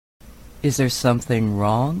Is there something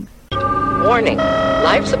wrong? Warning.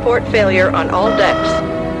 Life support failure on all decks.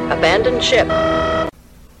 Abandon ship.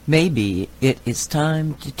 Maybe it is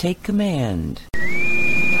time to take command.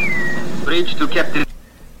 Bridge to Captain.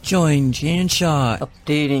 Join Jan Shaw,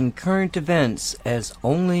 updating current events as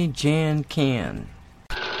only Jan can.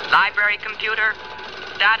 Library computer.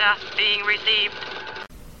 Data being received.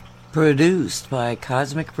 Produced by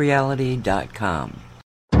CosmicReality.com.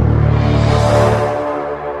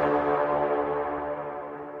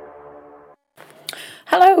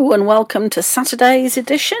 Hello and welcome to Saturday's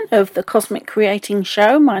edition of the Cosmic Creating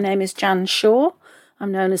Show. My name is Jan Shaw.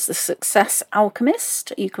 I'm known as the Success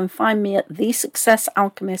Alchemist. You can find me at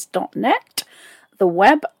thesuccessalchemist.net, the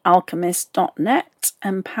web alchemist.net,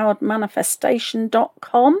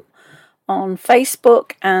 empoweredmanifestation.com, on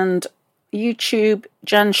Facebook and YouTube,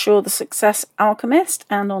 Jan Shaw the Success Alchemist,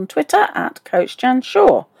 and on Twitter at Coach Jan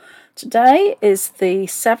Shaw. Today is the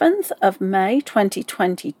 7th of May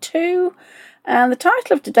 2022. And the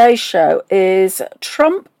title of today's show is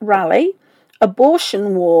Trump Rally,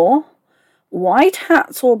 Abortion War, White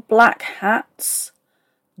Hats or Black Hats,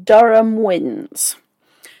 Durham Wins.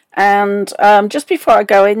 And just before I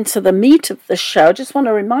go into the meat of the show, I just want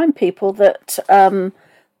to remind people that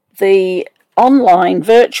the online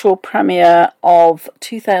virtual premiere of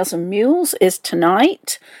 2000 Mules is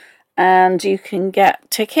tonight. And you can get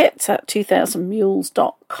tickets at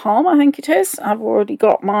 2000mules.com, I think it is. I've already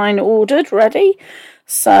got mine ordered, ready.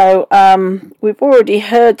 So we've already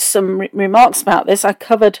heard some remarks about this. I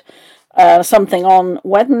covered something on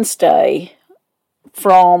Wednesday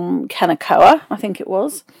from Kenakoa, I think it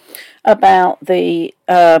was, about the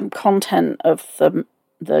content of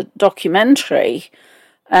the documentary.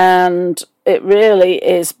 And it really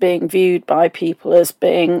is being viewed by people as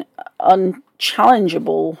being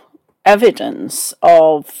unchallengeable evidence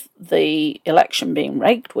of the election being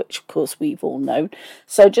rigged, which of course we've all known.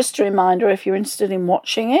 So just a reminder, if you're interested in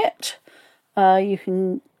watching it, you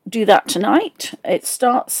can do that tonight. It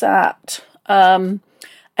starts at 8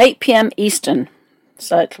 p.m. Eastern,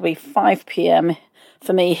 so it'll be 5 p.m.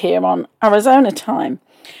 for me here on Arizona time.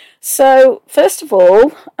 So first of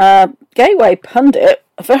all, Gateway Pundit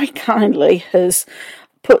very kindly has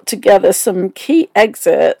put together some key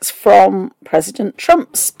excerpts from President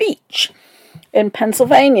Trump's speech in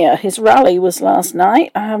Pennsylvania. His rally was last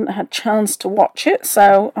night. I haven't had a chance to watch it,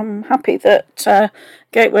 so I'm happy that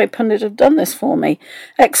Gateway Pundit have done this for me.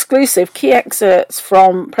 Exclusive key excerpts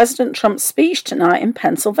from President Trump's speech tonight in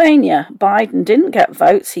Pennsylvania. Biden didn't get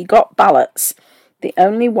votes, he got ballots. The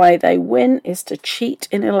only way they win is to cheat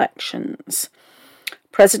in elections.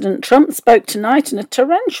 President Trump spoke tonight in a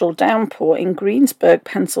torrential downpour in Greensburg,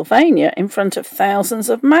 Pennsylvania, in front of thousands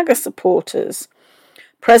of MAGA supporters.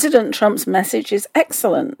 President Trump's message is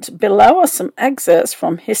excellent. Below are some excerpts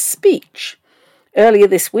from his speech. Earlier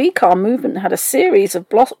this week, our movement had a series of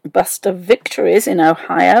blockbuster victories in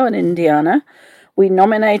Ohio and Indiana. We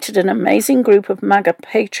nominated an amazing group of MAGA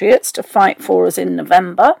patriots to fight for us in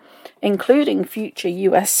November, including future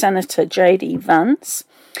U.S. Senator J.D. Vance.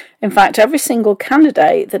 In fact, every single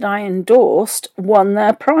candidate that I endorsed won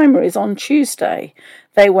their primaries on Tuesday.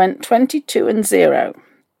 They went 22-0.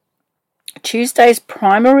 Tuesday's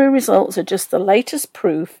primary results are just the latest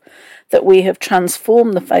proof that we have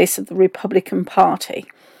transformed the face of the Republican Party.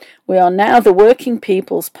 We are now the working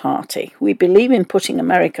people's party. We believe in putting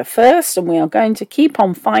America first, and we are going to keep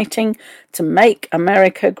on fighting to make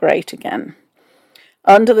America great again.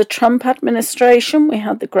 Under the Trump administration, we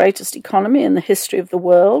had the greatest economy in the history of the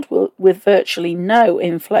world, with virtually no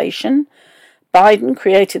inflation. Biden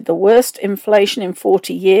created the worst inflation in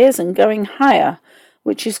 40 years and going higher,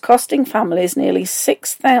 which is costing families nearly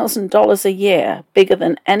 $6,000 a year, bigger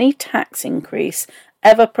than any tax increase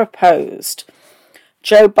ever proposed.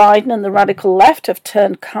 Joe Biden and the radical left have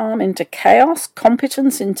turned calm into chaos,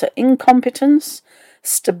 competence into incompetence,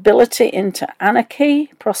 stability into anarchy,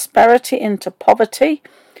 prosperity into poverty,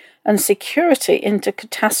 and security into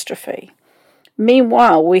catastrophe.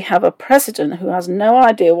 Meanwhile, we have a president who has no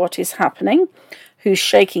idea what is happening, who's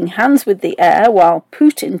shaking hands with the air while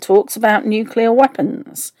Putin talks about nuclear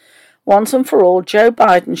weapons. Once and for all, Joe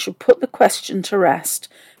Biden should put the question to rest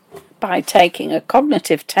by taking a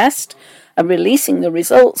cognitive test and releasing the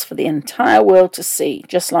results for the entire world to see,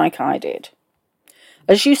 just like I did.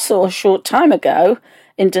 As you saw a short time ago,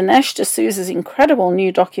 in Dinesh D'Souza's incredible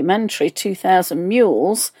new documentary, 2000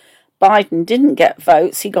 Mules, Biden didn't get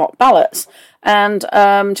votes, he got ballots. And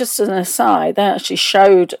just as an aside, they actually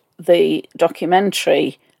showed the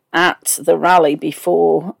documentary at the rally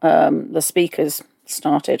before the speakers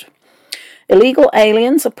started. Illegal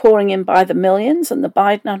aliens are pouring in by the millions, and the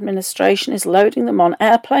Biden administration is loading them on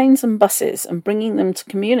airplanes and buses and bringing them to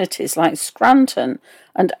communities like Scranton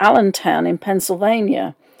and Allentown in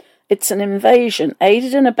Pennsylvania. It's an invasion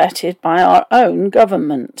aided and abetted by our own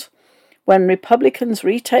government. When Republicans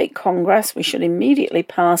retake Congress, we should immediately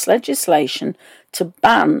pass legislation to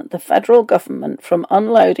ban the federal government from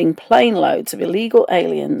unloading plane loads of illegal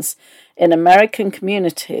aliens in American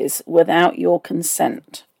communities without your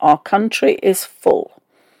consent. Our country is full.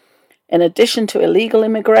 In addition to illegal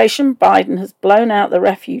immigration, Biden has blown out the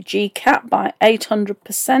refugee cap by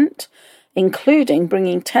 800%, including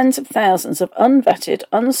bringing tens of thousands of unvetted,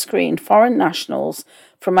 unscreened foreign nationals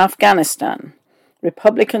from Afghanistan.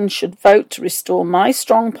 Republicans should vote to restore my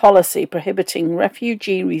strong policy prohibiting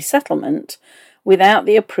refugee resettlement without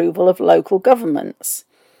the approval of local governments.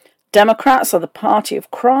 Democrats are the party of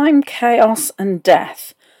crime, chaos, and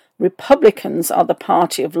death. Republicans are the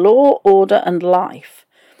party of law, order, and life.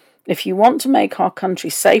 If you want to make our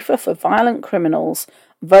country safer for violent criminals,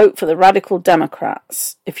 vote for the radical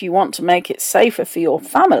Democrats. If you want to make it safer for your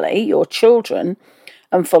family, your children,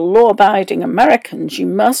 and for law-abiding Americans, you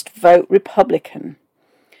must vote Republican.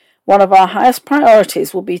 One of our highest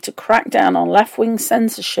priorities will be to crack down on left-wing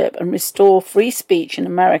censorship and restore free speech in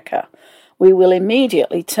America. We will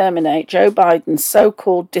immediately terminate Joe Biden's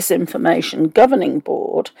so-called Disinformation Governing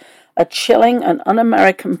Board, a chilling and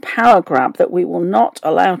un-American power grab that we will not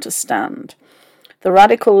allow to stand. The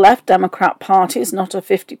radical left Democrat Party is not a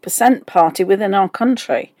 50% party within our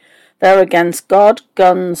country. They're against God,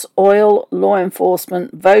 guns, oil, law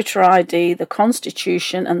enforcement, voter ID, the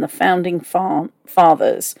Constitution, and the Founding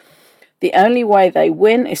Fathers. The only way they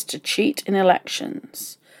win is to cheat in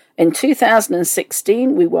elections. In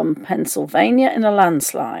 2016, we won Pennsylvania in a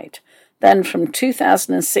landslide. Then from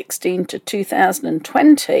 2016 to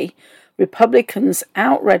 2020, Republicans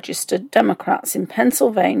out-registered Democrats in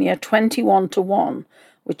Pennsylvania 21-1,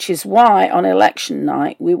 which is why on election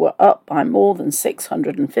night we were up by more than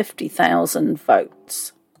 650,000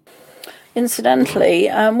 votes. Incidentally,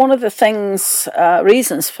 one of the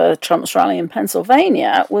reasons for Trump's rally in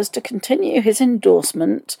Pennsylvania was to continue his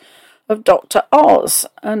endorsement of Dr. Oz,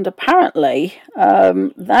 and apparently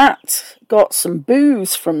that got some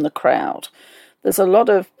boos from the crowd. There's a lot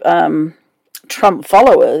of Trump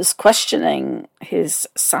followers questioning his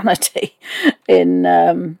sanity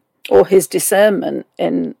or his discernment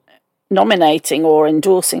in nominating or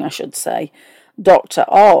endorsing, I should say, Dr.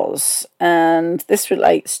 Oz. And this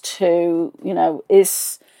relates to,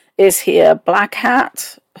 is he a black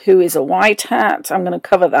hat? Who is a white hat? I'm going to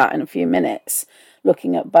cover that in a few minutes,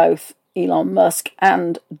 looking at both Elon Musk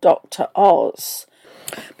and Dr. Oz.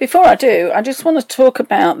 Before I do, I just want to talk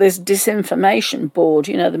about this disinformation board,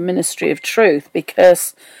 the Ministry of Truth,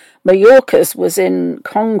 because Mayorkas was in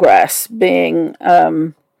Congress being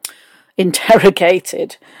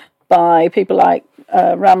interrogated by people like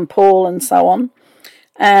Rand Paul and so on.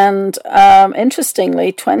 And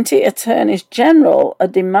interestingly, 20 attorneys general are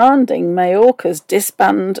demanding Mayorkas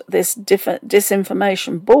disband this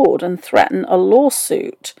disinformation board and threaten a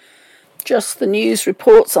lawsuit. Just the news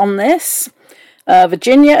reports on this.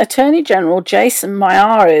 Virginia Attorney General Jason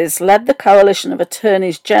Miyares led the coalition of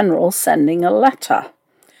attorneys general sending a letter.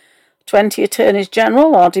 20 attorneys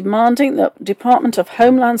general are demanding that Department of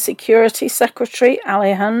Homeland Security Secretary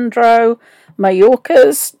Alejandro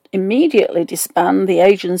Mayorkas immediately disband the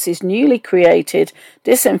agency's newly created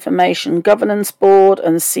Disinformation Governance Board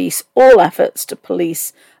and cease all efforts to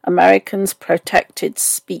police Americans' protected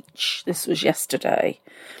speech. This was yesterday.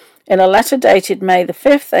 In a letter dated May the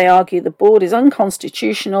 5th, they argue the board is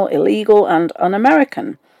unconstitutional, illegal, and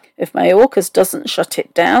un-American. If Mayorkas doesn't shut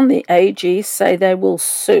it down, the AGs say they will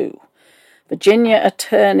sue. Virginia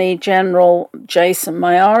Attorney General Jason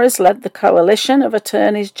Miyares led the coalition of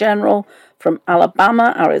attorneys general from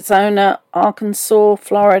Alabama, Arizona, Arkansas,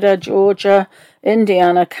 Florida, Georgia,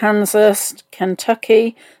 Indiana, Kansas,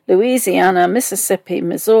 Kentucky, Louisiana, Mississippi,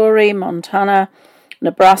 Missouri, Montana,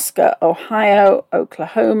 Nebraska, Ohio,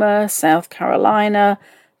 Oklahoma, South Carolina,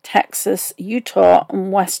 Texas, Utah,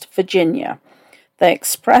 and West Virginia. They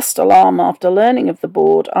expressed alarm after learning of the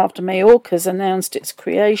board after Mayorkas announced its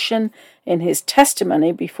creation in his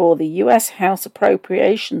testimony before the U.S. House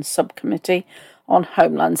Appropriations Subcommittee on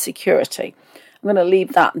Homeland Security. I'm going to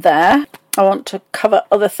leave that there. I want to cover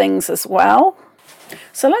other things as well.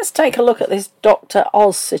 So let's take a look at this Dr.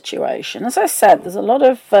 Oz situation. As I said, there's a lot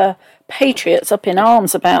of patriots up in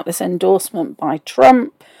arms about this endorsement by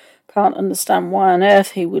Trump. Can't understand why on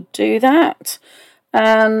earth he would do that.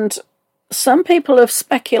 And some people have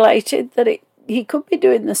speculated that he could be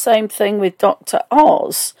doing the same thing with Dr.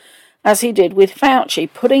 Oz. as he did with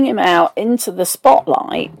Fauci, putting him out into the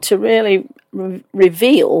spotlight to really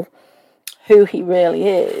reveal who he really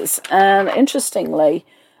is. And interestingly,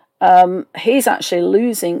 he's actually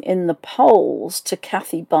losing in the polls to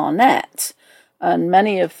Kathy Barnett, and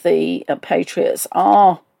many of the patriots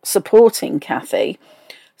are supporting Kathy.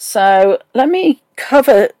 So let me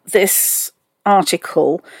cover this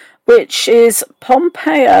article, which is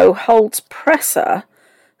Pompeo holds presser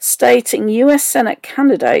stating US Senate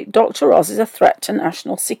candidate Dr. Oz is a threat to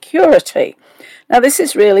national security. Now, this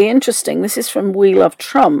is really interesting. This is from We Love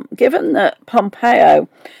Trump. Given that Pompeo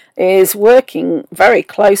is working very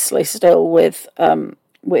closely still with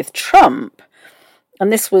Trump,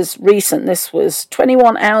 and this was recent, this was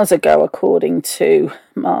 21 hours ago, according to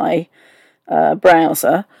my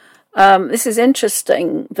browser. This is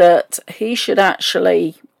interesting that he should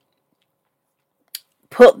actually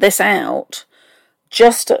put this out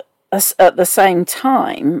just at the same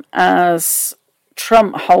time as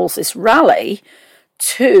Trump holds this rally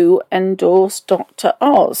to endorse Dr.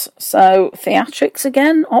 Oz. So theatrics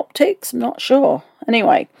again, optics, I'm not sure.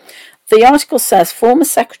 Anyway, the article says former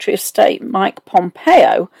Secretary of State Mike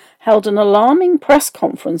Pompeo held an alarming press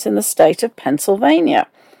conference in the state of Pennsylvania.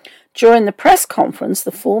 During the press conference,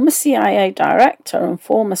 the former CIA director and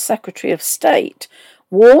former Secretary of State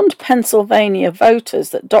warned Pennsylvania voters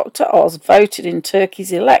that Dr. Oz voted in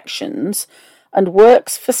Turkey's elections and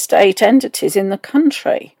works for state entities in the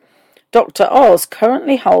country. Dr. Oz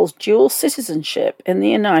currently holds dual citizenship in the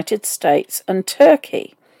United States and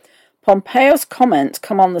Turkey. Pompeo's comments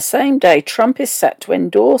come on the same day Trump is set to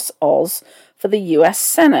endorse Oz for the US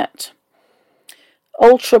Senate.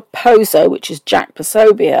 Ultra Pozo, which is Jack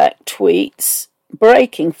Posobiec, tweets,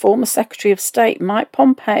 breaking, former Secretary of State Mike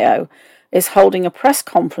Pompeo is holding a press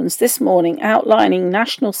conference this morning outlining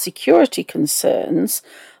national security concerns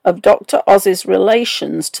of Dr. Oz's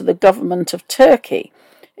relations to the government of Turkey,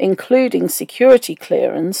 including security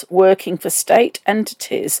clearance, working for state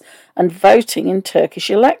entities, and voting in Turkish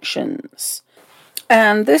elections.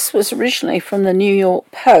 And this was originally from the New York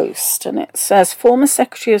Post, and it says, former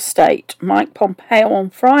Secretary of State Mike Pompeo on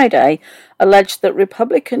Friday alleged that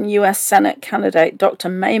Republican U.S. Senate candidate Dr.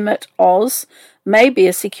 Mehmet Oz may be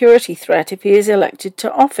a security threat if he is elected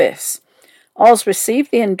to office. Oz received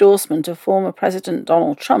the endorsement of former President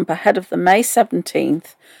Donald Trump ahead of the May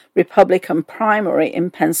 17th Republican primary in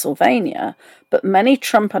Pennsylvania, but many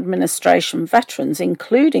Trump administration veterans,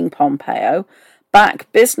 including Pompeo,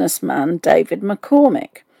 back businessman David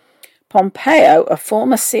McCormick. Pompeo, a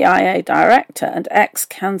former CIA director and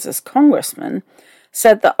ex-Kansas congressman,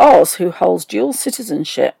 said that Oz, who holds dual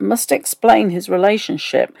citizenship, must explain his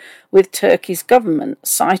relationship with Turkey's government,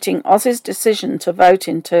 citing Oz's decision to vote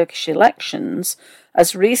in Turkish elections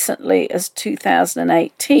as recently as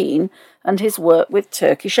 2018 and his work with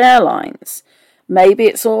Turkish Airlines. Maybe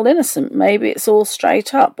it's all innocent, maybe it's all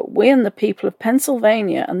straight up, but we and the people of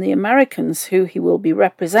Pennsylvania and the Americans who he will be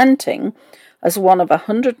representing as one of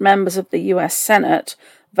 100 members of the US Senate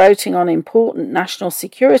voting on important national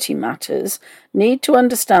security matters need to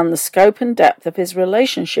understand the scope and depth of his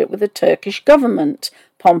relationship with the Turkish government,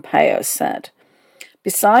 Pompeo said.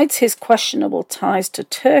 Besides his questionable ties to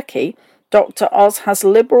Turkey, Dr. Oz has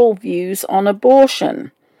liberal views on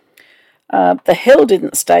abortion. The Hill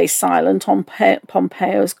didn't stay silent on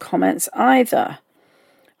Pompeo's comments either.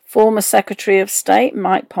 Former Secretary of State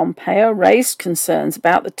Mike Pompeo raised concerns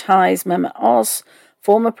about the ties Mehmet Oz,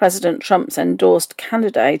 former President Trump's endorsed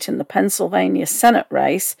candidate in the Pennsylvania Senate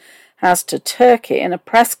race, has to Turkey in a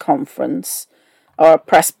press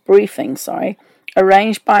briefing,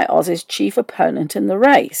 arranged by Oz's chief opponent in the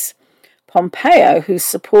race. Pompeo, who's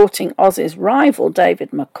supporting Oz's rival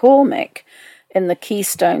David McCormick in the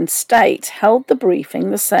Keystone State, held the briefing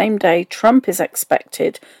the same day Trump is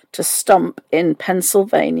expected to stump in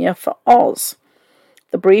Pennsylvania for Oz.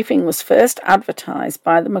 The briefing was first advertised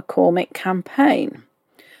by the McCormick campaign.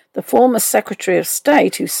 The former Secretary of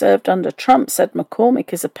State who served under Trump said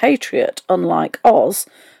McCormick is a patriot, unlike Oz,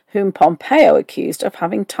 whom Pompeo accused of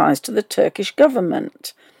having ties to the Turkish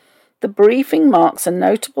government. The briefing marks a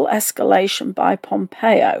notable escalation by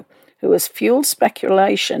Pompeo, who has fueled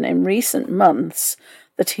speculation in recent months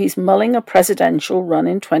that he's mulling a presidential run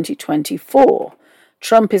in 2024.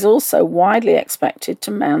 Trump is also widely expected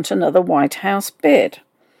to mount another White House bid.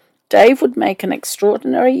 Dave would make an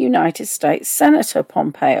extraordinary United States Senator,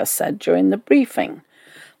 Pompeo said during the briefing.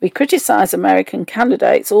 We criticize American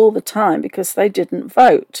candidates all the time because they didn't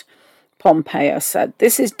vote. Pompeo said,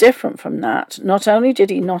 this is different from that. Not only did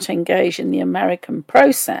he not engage in the American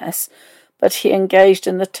process, but he engaged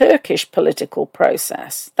in the Turkish political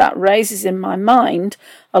process. That raises in my mind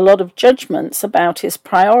a lot of judgments about his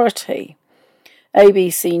priority.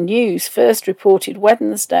 ABC News first reported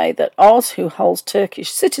Wednesday that Oz, who holds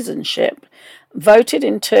Turkish citizenship, voted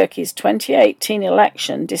in Turkey's 2018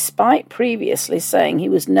 election despite previously saying he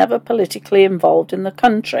was never politically involved in the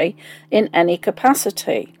country in any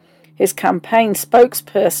capacity. His campaign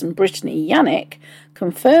spokesperson Brittany Yannick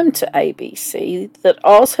confirmed to ABC that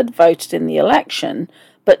Oz had voted in the election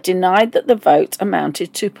but denied that the vote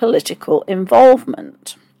amounted to political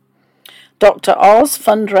involvement. Dr. Oz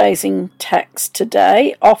fundraising text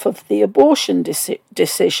today off of the abortion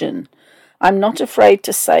decision. I'm not afraid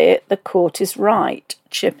to say it, the court is right.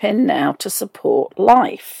 Chip in now to support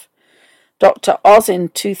life. Dr. Oz in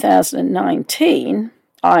 2019,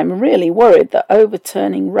 I'm really worried that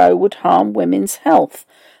overturning Roe would harm women's health,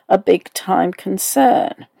 a big-time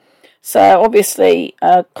concern. So obviously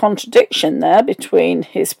a contradiction there between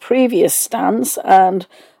his previous stance and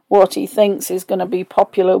what he thinks is going to be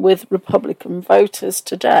popular with Republican voters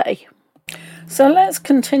today. So let's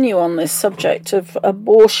continue on this subject of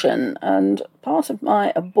abortion, and part of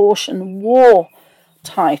my abortion war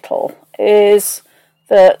title is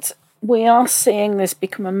that we are seeing this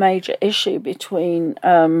become a major issue between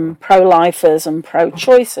pro-lifers and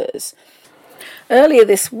pro-choicers. Earlier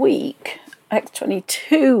this week,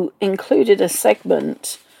 X22 included a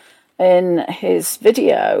segment in his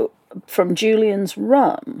video from Julian's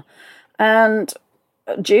Rum, and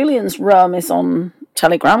Julian's Rum is on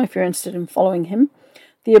Telegram if you're interested in following him.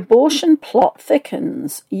 The abortion plot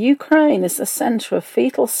thickens. Ukraine is the centre of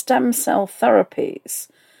fetal stem cell therapies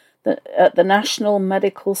at the National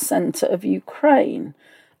Medical Centre of Ukraine,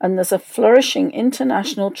 and there's a flourishing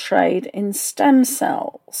international trade in stem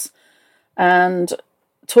cells, and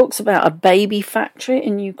talks about a baby factory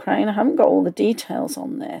in Ukraine. I haven't got all the details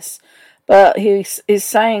on this, but he is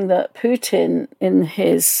saying that Putin, in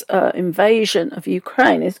his invasion of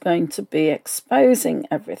Ukraine, is going to be exposing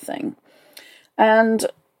everything. And,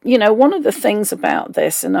 you know, one of the things about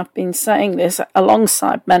this, and I've been saying this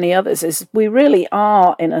alongside many others, is we really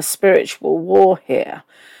are in a spiritual war here.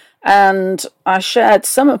 And I shared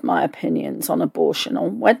some of my opinions on abortion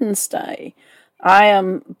on Wednesday.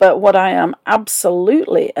 But what I am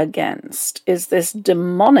absolutely against is this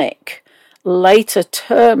demonic later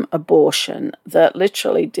term abortion that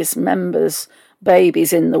literally dismembers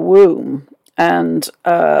babies in the womb, and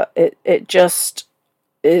it just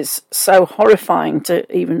is so horrifying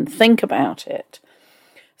to even think about it.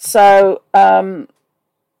 So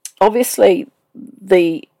obviously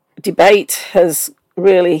the debate has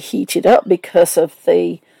really heated up because of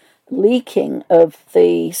the leaking of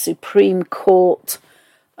the Supreme Court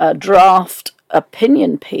draft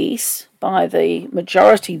opinion piece by the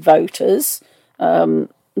majority voters.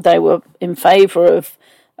 They were in favour of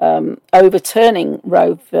overturning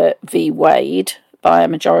Roe v. Wade by a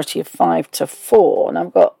majority of 5-4, and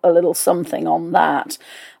I've got a little something on that.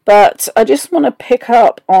 But I just want to pick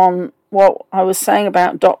up on what I was saying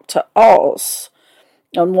about Dr. Oz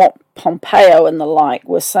and what Pompeo and the like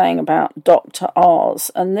were saying about Dr.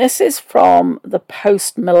 Oz. And this is from the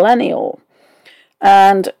Post-Millennial,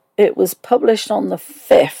 and it was published on the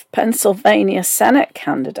 5th. Pennsylvania Senate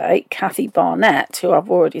candidate Kathy Barnett, who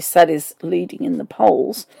I've already said is leading in the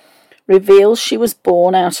polls, reveals she was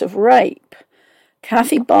born out of rape.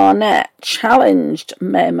 Kathy Barnett challenged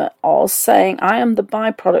Mehmet Oz, saying, "I am the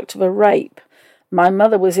byproduct of a rape. My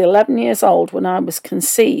mother was 11 years old when I was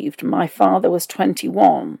conceived. My father was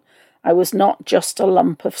 21. I was not just a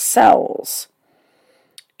lump of cells."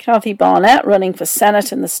 Kathy Barnett, running for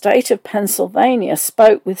Senate in the state of Pennsylvania,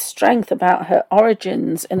 spoke with strength about her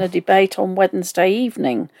origins in a debate on Wednesday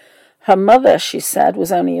evening. Her mother, she said,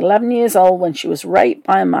 was only 11 years old when she was raped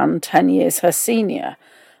by a man 10 years her senior.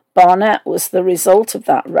 Barnett was the result of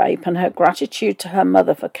that rape, and her gratitude to her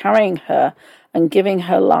mother for carrying her and giving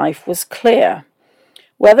her life was clear.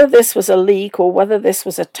 Whether this was a leak or whether this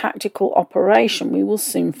was a tactical operation, we will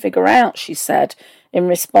soon figure out, she said, in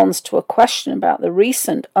response to a question about the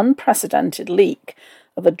recent unprecedented leak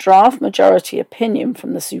of a draft majority opinion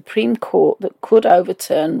from the Supreme Court that could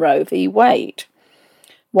overturn Roe v. Wade.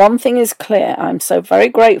 One thing is clear, I'm so very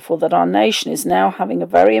grateful that our nation is now having a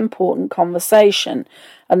very important conversation,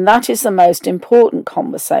 and that is the most important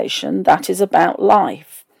conversation, that is about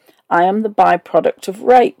life. I am the byproduct of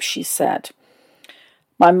rape, she said.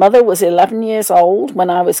 My mother was 11 years old when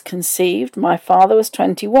I was conceived. My father was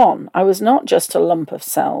 21. I was not just a lump of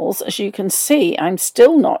cells. As you can see, I'm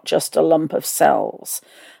still not just a lump of cells.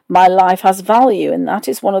 My life has value, and that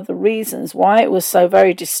is one of the reasons why it was so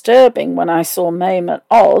very disturbing when I saw Mehmet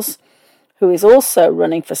Oz, who is also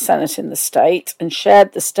running for Senate in the state and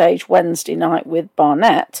shared the stage Wednesday night with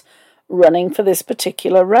Barnett, running for this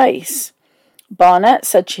particular race. Barnett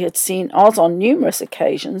said she had seen Oz on numerous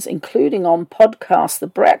occasions, including on podcast The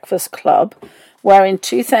Breakfast Club, where in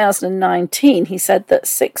 2019 he said that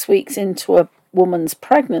 6 weeks into a woman's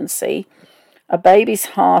pregnancy, a baby's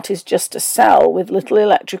heart is just a cell with little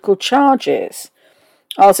electrical charges.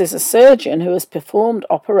 Oz is a surgeon who has performed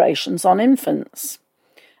operations on infants.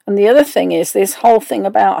 And the other thing is this whole thing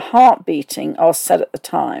about heart beating, Oz said at the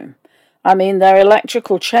time. I mean, there are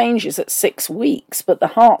electrical changes at 6 weeks, but the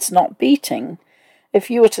heart's not beating. If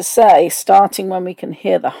you were to say, starting when we can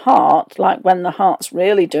hear the heart, like when the heart's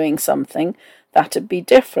really doing something, that'd be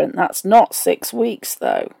different. That's not 6 weeks,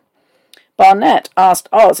 though. Barnett asked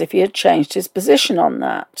Oz if he had changed his position on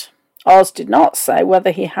that. Oz did not say whether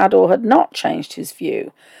he had or had not changed his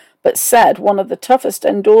view, but said one of the toughest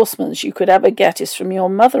endorsements you could ever get is from your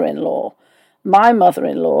mother-in-law. My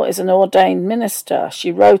mother-in-law is an ordained minister.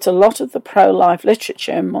 She wrote a lot of the pro-life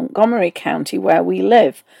literature in Montgomery County where we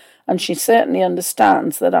live, and she certainly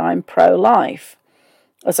understands that I'm pro-life.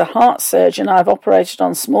 As a heart surgeon, I've operated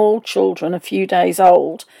on small children a few days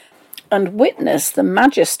old and witnessed the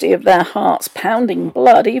majesty of their hearts pounding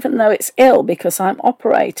blood, even though it's ill, because I'm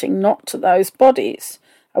operating not to those bodies.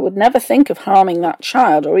 I would never think of harming that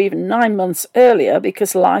child, or even 9 months earlier,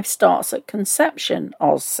 because life starts at conception,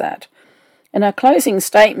 Oz said. In her closing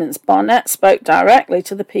statements, Barnett spoke directly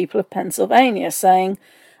to the people of Pennsylvania, saying,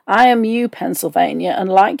 I am you, Pennsylvania, and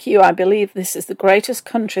like you, I believe this is the greatest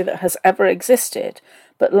country that has ever existed.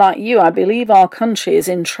 But like you, I believe our country is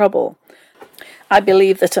in trouble. I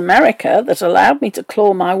believe that America, that allowed me to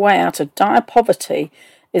claw my way out of dire poverty,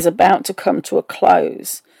 is about to come to a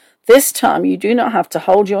close. This time you do not have to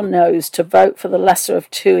hold your nose to vote for the lesser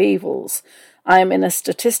of two evils. I am in a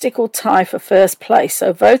statistical tie for first place,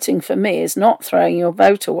 so voting for me is not throwing your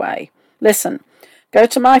vote away. Listen, go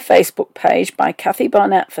to my Facebook page by Kathy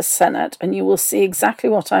Barnett for Senate, and you will see exactly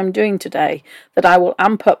what I'm doing today, that I will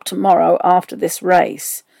amp up tomorrow after this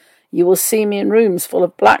race. You will see me in rooms full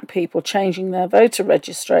of black people changing their voter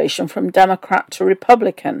registration from Democrat to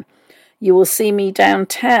Republican. You will see me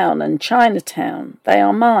downtown and Chinatown. They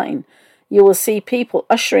are mine. You will see people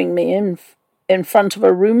ushering me in front of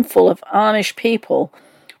a room full of Amish people,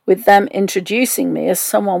 with them introducing me as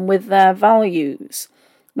someone with their values.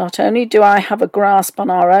 Not only do I have a grasp on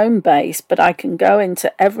our own base, but I can go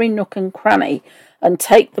into every nook and cranny and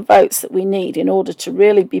take the votes that we need in order to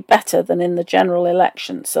really be better than in the general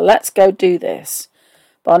election. So let's go do this.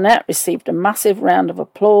 Barnett received a massive round of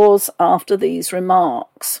applause after these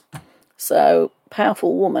remarks. So,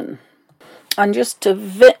 powerful woman. And just to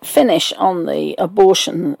finish on the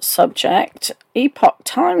abortion subject, Epoch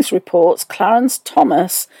Times reports Clarence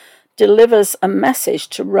Thomas delivers a message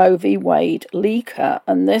to Roe v. Wade leaker,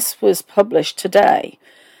 and this was published today.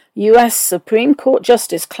 U.S. Supreme Court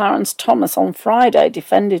Justice Clarence Thomas on Friday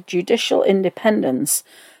defended judicial independence,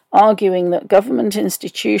 arguing that government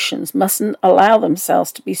institutions mustn't allow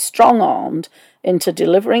themselves to be strong-armed into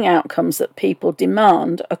delivering outcomes that people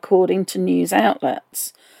demand, according to news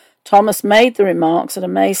outlets. Thomas made the remarks at a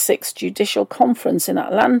May 6 judicial conference in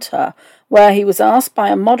Atlanta, where he was asked by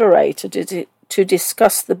a moderator to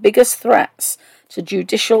discuss the biggest threats to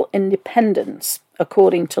judicial independence,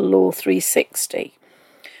 according to Law 360.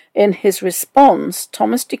 In his response,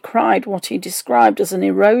 Thomas decried what he described as an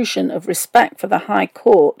erosion of respect for the High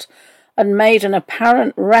Court and made an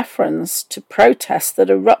apparent reference to protests that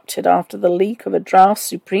erupted after the leak of a draft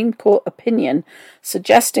Supreme Court opinion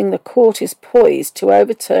suggesting the court is poised to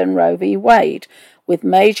overturn Roe v. Wade, with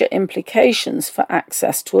major implications for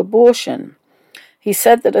access to abortion. He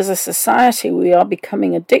said that as a society we are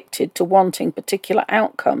becoming addicted to wanting particular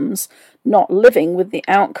outcomes, not living with the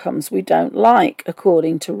outcomes we don't like,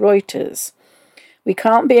 according to Reuters. We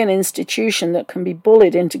can't be an institution that can be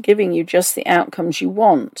bullied into giving you just the outcomes you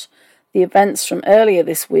want. The events from earlier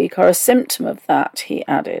this week are a symptom of that, he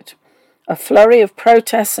added. A flurry of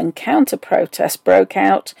protests and counter-protests broke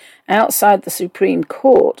out outside the Supreme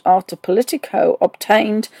Court after Politico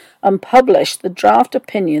obtained and published the draft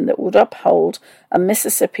opinion that would uphold a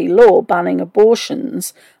Mississippi law banning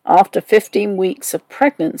abortions after 15 weeks of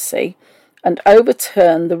pregnancy and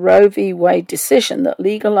overturn the Roe v. Wade decision that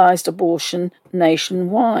legalized abortion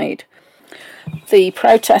nationwide. The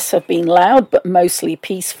protests have been loud but mostly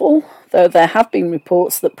peaceful, though there have been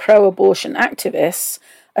reports that pro-abortion activists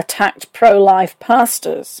attacked pro-life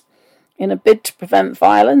pastors. In a bid to prevent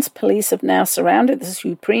violence, police have now surrounded the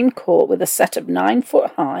Supreme Court with a set of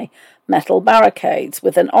 9-foot-high metal barricades,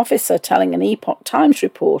 with an officer telling an Epoch Times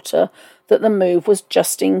reporter that the move was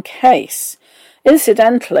just in case.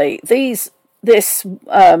 Incidentally, this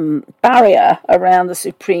barrier around the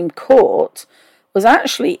Supreme Court was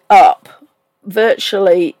actually up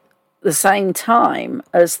virtually the same time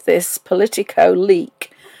as this Politico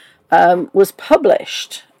leak was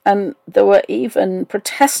published. And there were even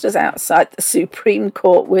protesters outside the Supreme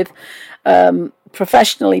Court with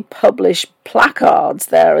professionally published placards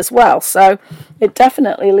there as well. So it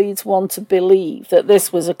definitely leads one to believe that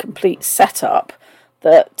this was a complete setup,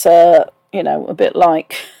 that, a bit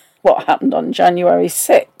like what happened on January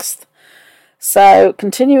 6th. So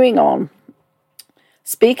continuing on.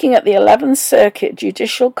 Speaking at the 11th Circuit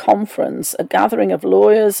Judicial Conference, a gathering of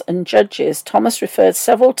lawyers and judges, Thomas referred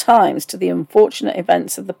several times to the unfortunate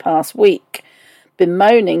events of the past week,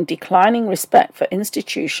 bemoaning declining respect for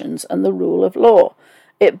institutions and the rule of law.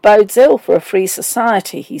 It bodes ill for a free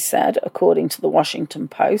society, he said, according to the Washington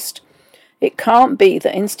Post. It can't be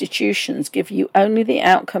that institutions give you only the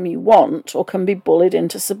outcome you want or can be bullied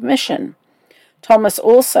into submission. Thomas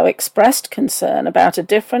also expressed concern about a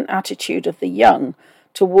different attitude of the young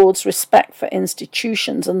towards respect for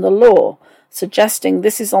institutions and the law, suggesting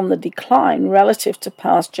this is on the decline relative to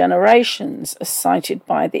past generations, as cited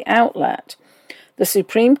by the outlet. The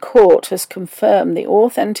Supreme Court has confirmed the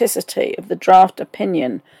authenticity of the draft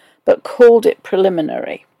opinion, but called it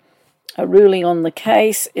preliminary. A ruling on the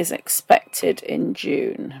case is expected in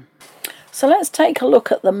June. So let's take a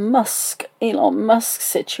look at the Elon Musk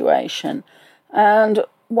situation. And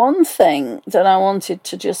one thing that I wanted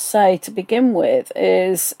to just say to begin with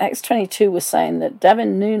is X22 was saying that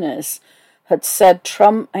Devin Nunes had said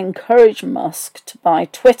Trump encouraged Musk to buy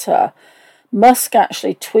Twitter. Musk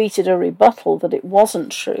actually tweeted a rebuttal that it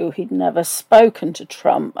wasn't true. He'd never spoken to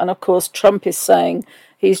Trump. And of course, Trump is saying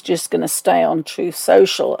he's just going to stay on Truth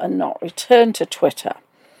Social and not return to Twitter.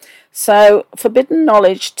 So Forbidden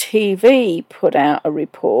Knowledge TV put out a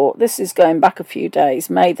report. This is going back a few days,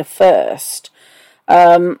 May the 1st.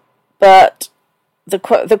 But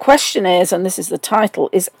the question is, and this is the title,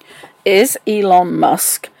 is Elon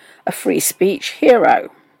Musk a free speech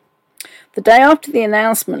hero? The day after the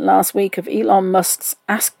announcement last week of Elon Musk's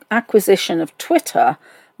acquisition of Twitter,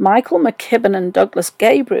 Michael McKibben and Douglas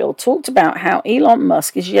Gabriel talked about how Elon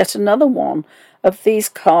Musk is yet another one of these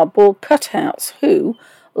cardboard cutouts who,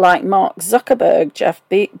 like Mark Zuckerberg, Jeff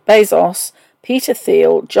Bezos, Peter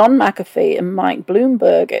Thiel, John McAfee and Mike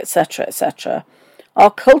Bloomberg, etc., are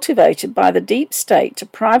cultivated by the deep state to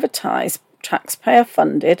privatize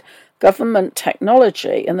taxpayer-funded government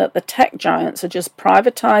technology, and that the tech giants are just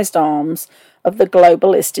privatized arms of the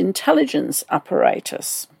globalist intelligence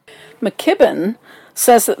apparatus. McKibben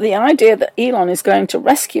says that the idea that Elon is going to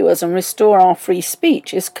rescue us and restore our free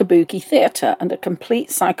speech is kabuki theatre and a complete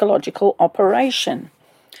psychological operation.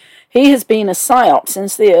 He has been a psyop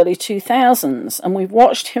since the early 2000s, and we've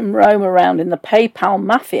watched him roam around in the PayPal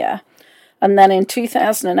mafia. And then in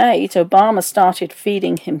 2008, Obama started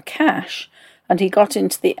feeding him cash, and he got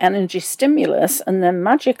into the energy stimulus, and then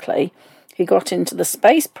magically he got into the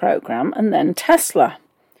space program and then Tesla.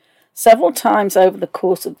 Several times over the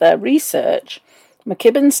course of their research,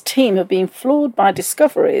 McKibben's team have been floored by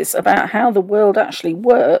discoveries about how the world actually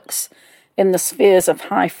works in the spheres of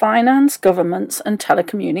high finance, governments, and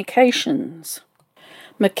telecommunications.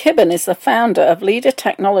 McKibben is the founder of Leader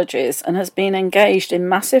Technologies and has been engaged in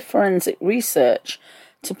massive forensic research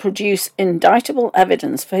to produce indictable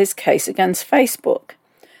evidence for his case against Facebook.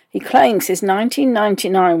 He claims his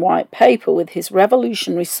 1999 white paper with his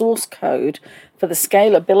revolutionary source code for the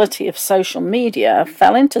scalability of social media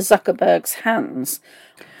fell into Zuckerberg's hands,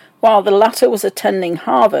 while the latter was attending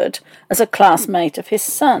Harvard as a classmate of his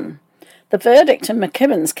son. The verdict in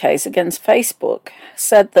McKibben's case against Facebook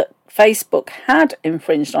said that Facebook had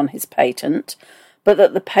infringed on his patent, but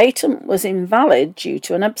that the patent was invalid due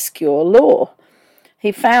to an obscure law.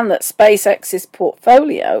 He found that SpaceX's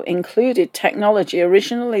portfolio included technology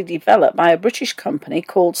originally developed by a British company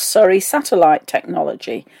called Surrey Satellite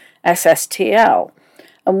Technology, SSTL,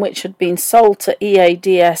 and which had been sold to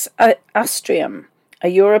EADS Astrium, a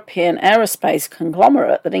European aerospace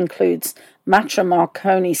conglomerate that includes Matra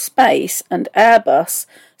Marconi Space and Airbus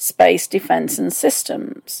Space Defence and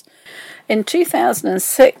Systems. In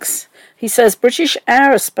 2006, he says British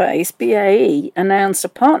Aerospace, BAE, announced a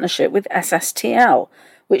partnership with SSTL,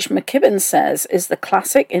 which McKibben says is the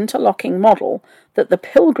classic interlocking model that the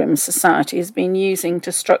Pilgrim Society has been using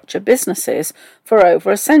to structure businesses for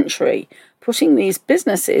over a century, putting these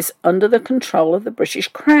businesses under the control of the British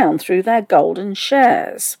Crown through their golden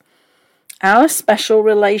shares. Our special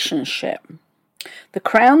relationship. The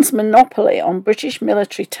Crown's monopoly on British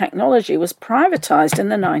military technology was privatised in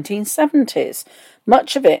the 1970s,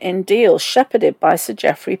 much of it in deals shepherded by Sir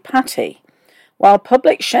Geoffrey Patty. While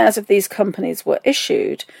public shares of these companies were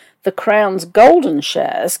issued, the Crown's golden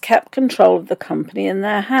shares kept control of the company in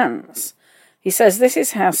their hands. He says this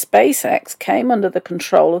is how SpaceX came under the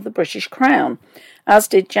control of the British Crown, as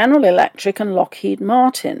did General Electric and Lockheed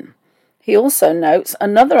Martin. He also notes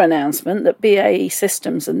another announcement that BAE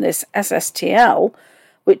Systems and this SSTL,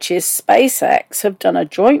 which is SpaceX, have done a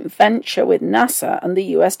joint venture with NASA and the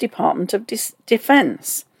US Department of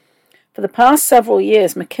Defense. For the past several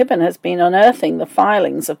years, McKibben has been unearthing the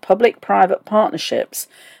filings of public-private partnerships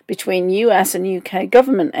between US and UK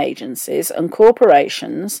government agencies and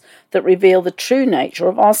corporations that reveal the true nature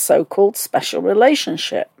of our so-called special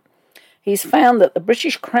relationship. He's found that the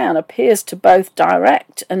British Crown appears to both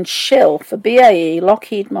direct and shill for BAE,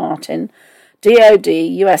 Lockheed Martin, DoD,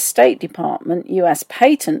 US State Department, US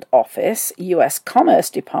Patent Office, US Commerce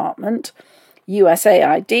Department,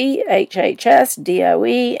 USAID, HHS,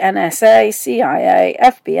 DOE, NSA, CIA,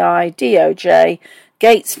 FBI, DOJ,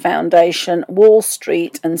 Gates Foundation, Wall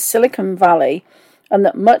Street, and Silicon Valley, and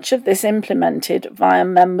that much of this implemented via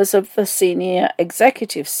members of the Senior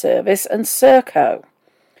Executive Service and Serco.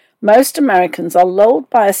 Most Americans are lulled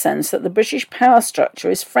by a sense that the British power structure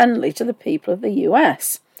is friendly to the people of the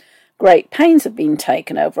US. Great pains have been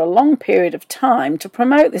taken over a long period of time to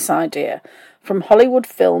promote this idea, from Hollywood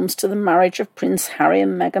films to the marriage of Prince Harry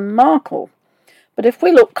and Meghan Markle. But if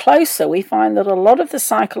we look closer, we find that a lot of the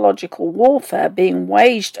psychological warfare being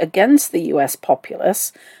waged against the US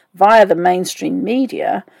populace via the mainstream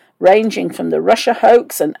media, ranging from the Russia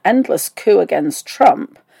hoax and endless coup against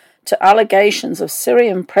Trump, to allegations of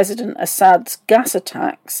Syrian President Assad's gas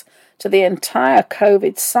attacks, to the entire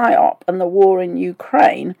COVID psyop and the war in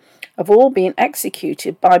Ukraine, have all been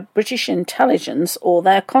executed by British intelligence or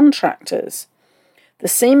their contractors. The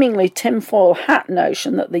seemingly tinfoil hat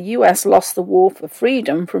notion that the US lost the war for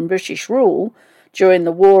freedom from British rule during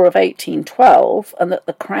the War of 1812 and that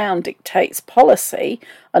the Crown dictates policy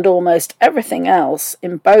and almost everything else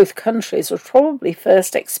in both countries was probably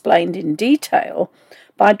first explained in detail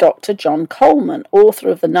by Dr. John Coleman, author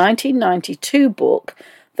of the 1992 book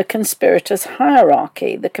The Conspirators'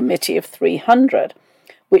 Hierarchy, The Committee of 300,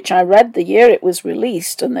 which I read the year it was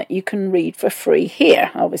released and that you can read for free here.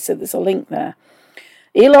 Obviously there's a link there.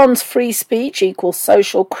 Elon's free speech equals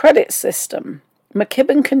social credit system.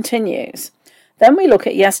 McKibben continues. Then we look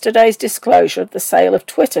at yesterday's disclosure of the sale of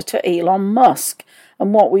Twitter to Elon Musk,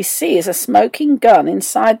 and what we see is a smoking gun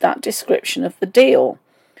inside that description of the deal.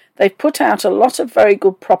 They've put out a lot of very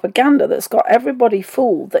good propaganda that's got everybody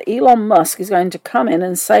fooled that Elon Musk is going to come in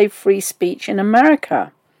and save free speech in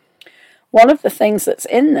America. One of the things that's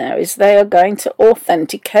in there is they are going to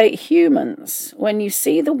authenticate humans. When you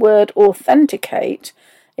see the word authenticate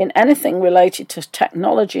in anything related to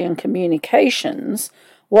technology and communications,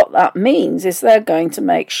 what that means is they're going to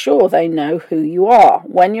make sure they know who you are,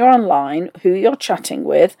 when you're online, who you're chatting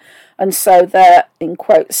with, and so they're, in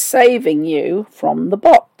quotes, saving you from the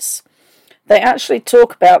bots. They actually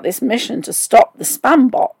talk about this mission to stop the spam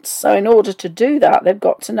bots, so in order to do that, they've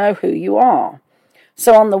got to know who you are.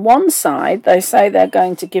 So on the one side, they say they're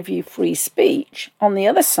going to give you free speech. On the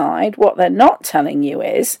other side, what they're not telling you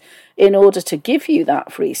is, in order to give you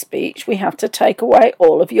that free speech, we have to take away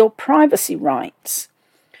all of your privacy rights.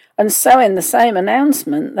 And so in the same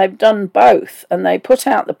announcement, they've done both, and they put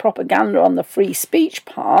out the propaganda on the free speech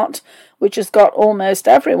part, which has got almost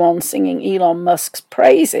everyone singing Elon Musk's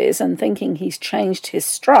praises and thinking he's changed his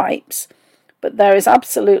stripes. But there is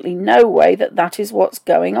absolutely no way that that is what's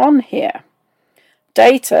going on here.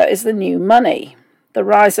 Data is the new money. The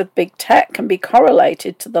rise of big tech can be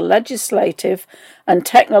correlated to the legislative and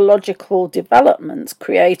technological developments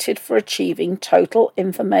created for achieving total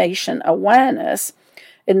information awareness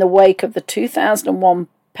in the wake of the 2001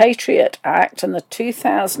 Patriot Act and the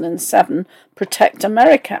 2007 Protect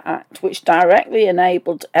America Act, which directly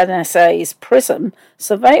enabled NSA's PRISM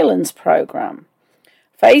surveillance program.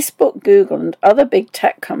 Facebook, Google, and other big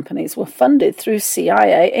tech companies were funded through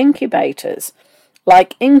CIA incubators,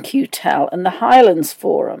 like InQtel and the Highlands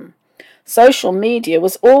Forum. Social media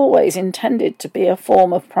was always intended to be a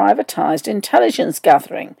form of privatized intelligence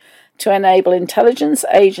gathering to enable intelligence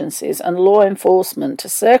agencies and law enforcement to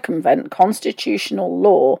circumvent constitutional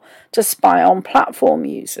law to spy on platform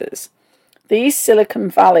users. These Silicon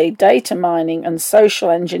Valley data mining and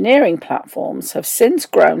social engineering platforms have since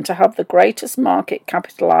grown to have the greatest market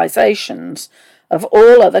capitalizations of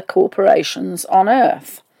all other corporations on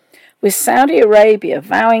Earth. With Saudi Arabia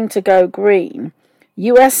vowing to go green,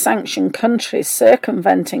 US-sanctioned countries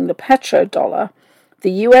circumventing the petrodollar,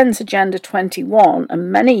 the UN's Agenda 21,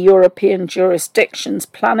 and many European jurisdictions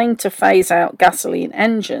planning to phase out gasoline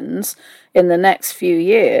engines in the next few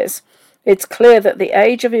years, It's clear that the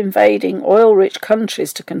age of invading oil-rich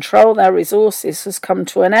countries to control their resources has come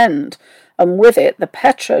to an end, and with it the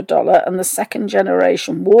petrodollar and the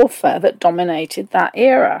second-generation warfare that dominated that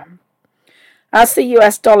era. As the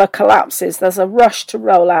US dollar collapses, there's a rush to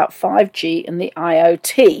roll out 5G and the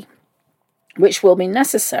IoT, which will be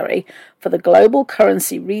necessary for the global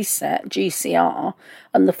currency reset, GCR,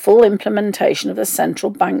 and the full implementation of the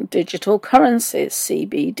central bank digital currencies,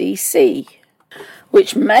 CBDC,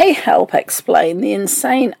 which may help explain the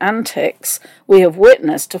insane antics we have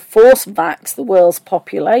witnessed to force vax the world's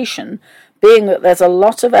population, being that there's a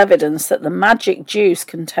lot of evidence that the magic juice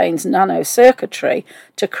contains nanocircuitry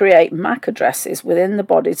to create MAC addresses within the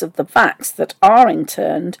bodies of the vax that are in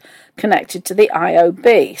turn connected to the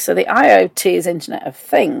IOB. So the IoT is Internet of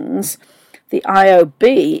Things, the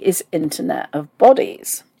IOB is Internet of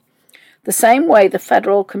Bodies. The same way the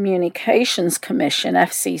Federal Communications Commission,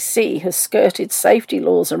 FCC, has skirted safety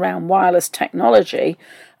laws around wireless technology,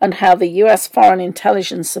 and how the US Foreign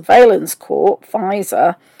Intelligence Surveillance Court,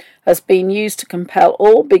 FISA, has been used to compel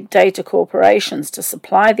all big data corporations to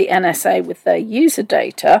supply the NSA with their user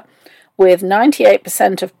data, with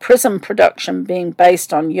 98% of PRISM production being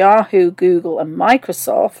based on Yahoo, Google and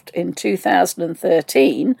Microsoft in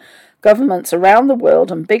 2013, governments around the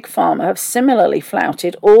world and Big Pharma have similarly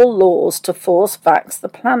flouted all laws to force vax the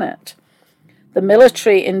planet. The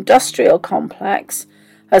military-industrial complex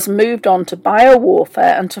has moved on to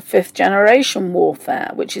biowarfare and to fifth-generation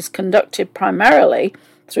warfare, which is conducted primarily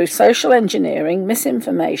through social engineering,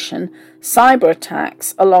 misinformation, cyber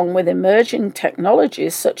attacks, along with emerging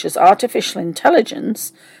technologies such as artificial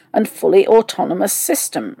intelligence and fully autonomous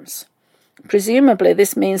systems. Presumably,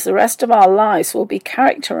 this means the rest of our lives will be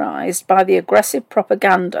characterized by the aggressive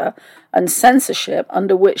propaganda and censorship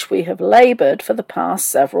under which we have labored for the past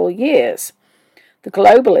several years. The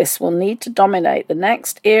globalists will need to dominate the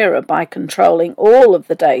next era by controlling all of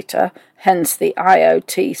the data, hence the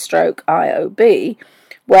IoT/IOB,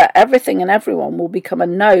 where everything and everyone will become a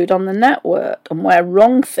node on the network, and where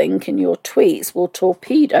wrongthink in your tweets will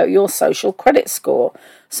torpedo your social credit score,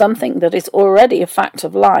 something that is already a fact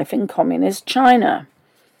of life in communist China.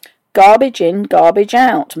 Garbage in, garbage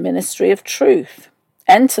out, Ministry of Truth.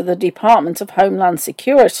 Enter the Department of Homeland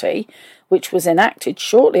Security, which was enacted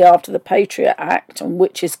shortly after the Patriot Act and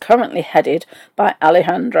which is currently headed by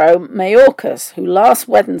Alejandro Mayorkas, who last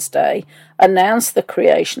Wednesday announced the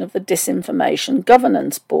creation of the Disinformation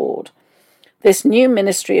Governance Board. This new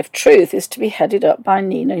Ministry of Truth is to be headed up by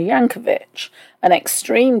Nina Yankovic, an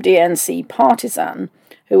extreme DNC partisan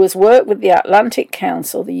who has worked with the Atlantic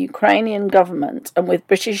Council, the Ukrainian government, and with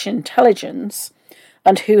British intelligence,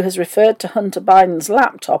 and who has referred to Hunter Biden's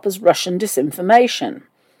laptop as Russian disinformation.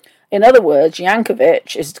 In other words,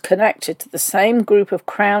 Yankovic is connected to the same group of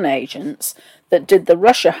Crown agents that did the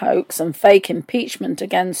Russia hoax and fake impeachment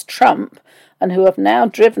against Trump, and who have now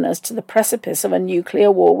driven us to the precipice of a nuclear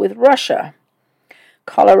war with Russia.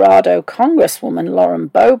 Colorado Congresswoman Lauren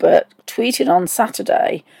Boebert tweeted on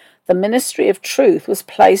Saturday, "The Ministry of Truth was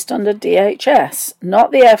placed under DHS,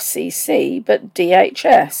 not the FCC, but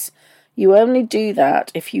DHS. You only do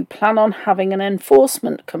that if you plan on having an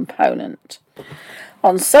enforcement component."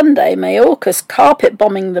 On Sunday, Mayorkas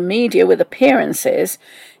carpet-bombing the media with appearances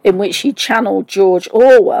in which he channeled George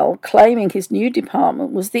Orwell, claiming his new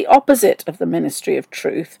department was the opposite of the Ministry of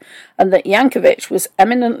Truth, and that Yankovic was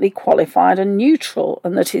eminently qualified and neutral,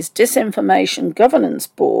 and that his Disinformation Governance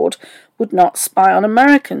Board would not spy on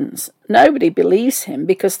Americans. Nobody believes him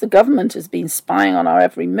because the government has been spying on our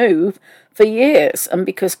every move for years, and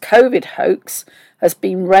because COVID hoax has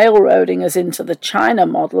been railroading us into the China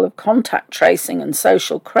model of contact tracing and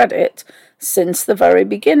social credit since the very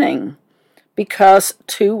beginning. Because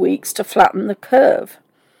 2 weeks to flatten the curve.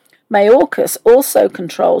 Mayorkas also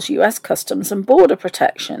controls US Customs and Border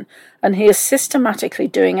Protection, and he is systematically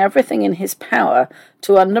doing everything in his power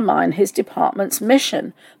to undermine his department's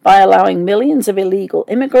mission by allowing millions of illegal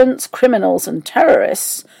immigrants, criminals and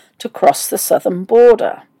terrorists to cross the southern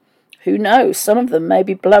border. Who knows, some of them may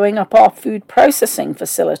be blowing up our food processing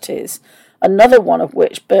facilities, another one of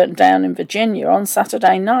which burnt down in Virginia on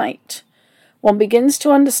Saturday night. One begins to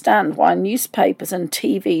understand why newspapers and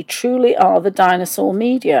TV truly are the dinosaur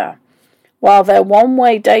media. While their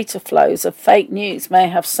one-way data flows of fake news may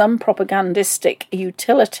have some propagandistic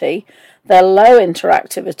utility, their low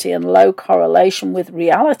interactivity and low correlation with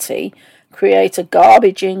reality create a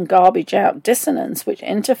garbage-in, garbage-out dissonance which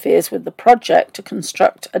interferes with the project to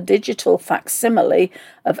construct a digital facsimile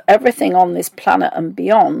of everything on this planet and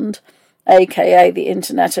beyond, aka the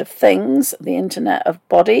Internet of Things, the Internet of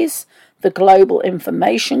Bodies, the global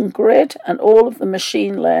information grid, and all of the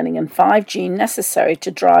machine learning and 5G necessary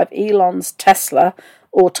to drive Elon's Tesla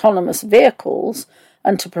autonomous vehicles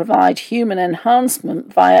and to provide human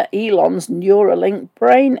enhancement via Elon's Neuralink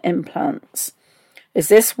brain implants. Is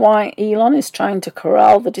this why Elon is trying to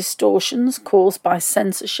corral the distortions caused by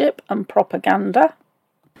censorship and propaganda?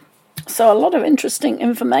 So a lot of interesting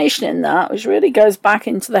information in that, which really goes back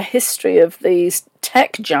into the history of these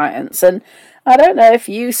tech giants. And I don't know if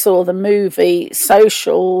you saw the movie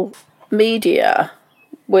Social Media,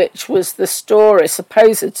 which was the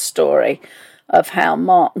supposed story of how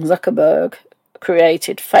Mark Zuckerberg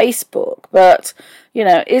created Facebook. But,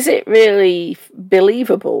 is it really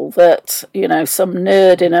believable that, some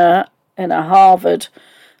nerd in a Harvard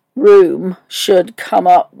room should come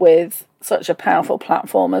up with such a powerful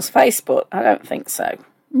platform as Facebook? I don't think so.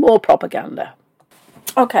 More propaganda.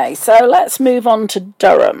 Okay, so let's move on to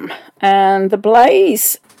Durham. And the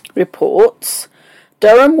Blaze reports,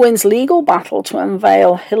 Durham wins legal battle to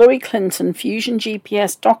unveil Hillary Clinton Fusion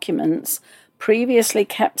GPS documents previously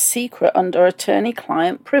kept secret under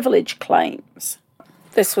attorney-client privilege claims.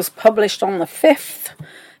 This was published on the 5th.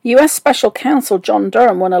 U.S. Special Counsel John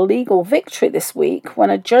Durham won a legal victory this week when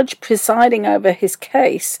a judge presiding over his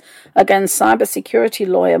case against cybersecurity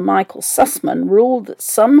lawyer Michael Sussman ruled that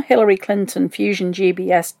some Hillary Clinton Fusion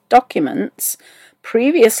GPS documents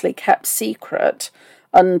previously kept secret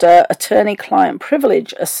under attorney-client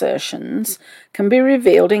privilege assertions can be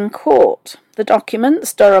revealed in court. The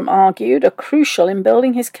documents, Durham argued, are crucial in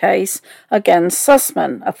building his case against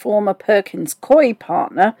Sussman, a former Perkins Coie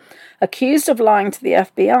partner, accused of lying to the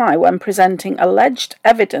FBI when presenting alleged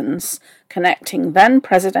evidence connecting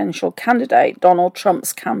then-presidential candidate Donald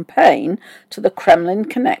Trump's campaign to the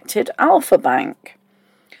Kremlin-connected Alpha Bank.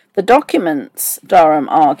 The documents, Durham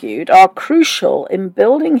argued, are crucial in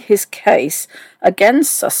building his case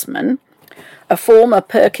against Sussman, a former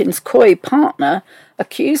Perkins Coie partner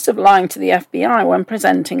accused of lying to the FBI when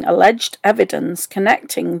presenting alleged evidence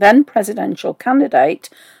connecting then-presidential candidate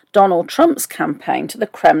Donald Trump's campaign to the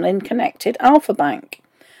Kremlin-connected Alpha Bank.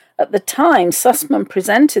 At the time Sussman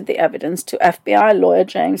presented the evidence to FBI lawyer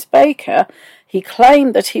James Baker, he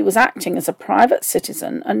claimed that he was acting as a private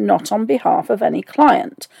citizen and not on behalf of any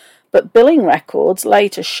client, but billing records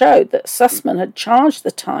later showed that Sussman had charged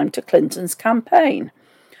the time to Clinton's campaign.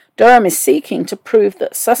 Durham is seeking to prove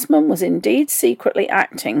that Sussman was indeed secretly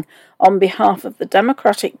acting on behalf of the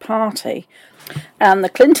Democratic Party and the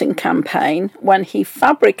Clinton campaign when he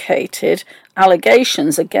fabricated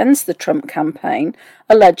allegations against the Trump campaign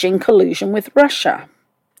alleging collusion with Russia.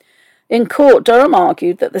 In court, Durham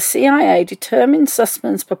argued that the CIA determined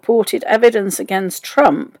Sussman's purported evidence against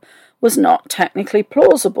Trump was not technically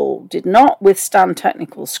plausible, did not withstand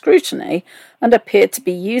technical scrutiny, and appeared to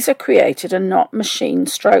be user-created and not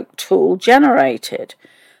machine-tool-generated.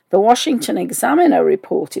 The Washington Examiner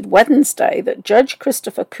reported Wednesday that Judge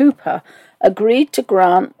Christopher Cooper agreed to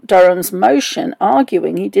grant Durham's motion,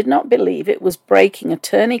 arguing he did not believe it was breaking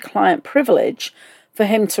attorney-client privilege for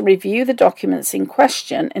him to review the documents in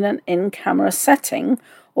question in an in-camera setting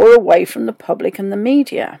or away from the public and the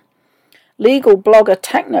media. Legal blogger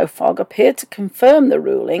Technofog appeared to confirm the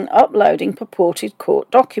ruling, uploading purported court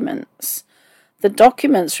documents. The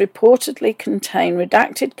documents reportedly contain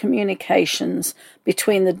redacted communications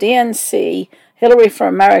between the DNC, Hillary for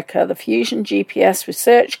America, the Fusion GPS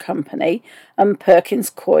research company, and Perkins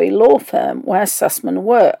Coie law firm, where Sussman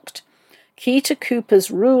worked. Key to Cooper's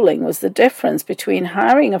ruling was the difference between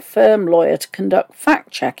hiring a firm lawyer to conduct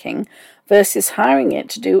fact-checking versus hiring it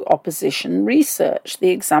to do opposition research, the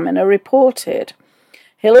Examiner reported.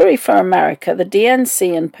 Hillary for America, the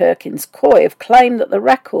DNC, and Perkins Coie have claimed that the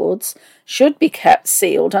records should be kept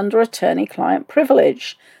sealed under attorney-client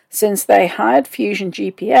privilege, since they hired Fusion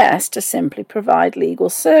GPS to simply provide legal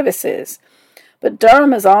services. But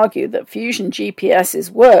Durham has argued that Fusion GPS's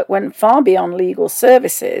work went far beyond legal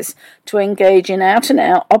services to engage in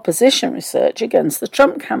out-and-out opposition research against the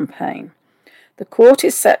Trump campaign. The court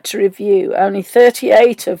is set to review only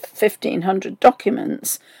 38 of 1,500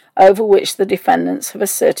 documents over which the defendants have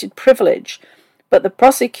asserted privilege, but the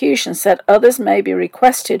prosecution said others may be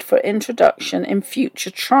requested for introduction in future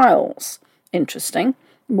trials. Interesting.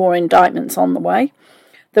 More indictments on the way.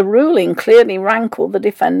 The ruling clearly rankled the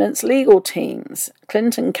defendants' legal teams.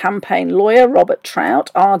 Clinton campaign lawyer Robert Trout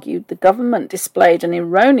argued the government displayed an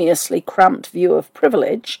erroneously cramped view of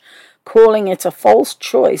privilege, calling it a false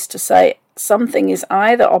choice to say something is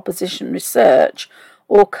either opposition research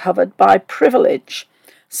or covered by privilege.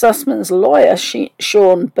 Sussman's lawyer,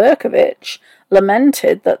 Sean Berkovich,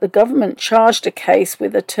 lamented that the government charged a case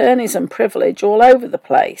with attorneys and privilege all over the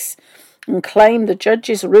place. and claimed the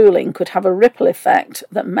judge's ruling could have a ripple effect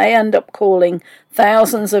that may end up calling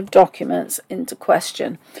thousands of documents into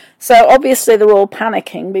question. So obviously they're all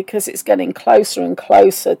panicking because it's getting closer and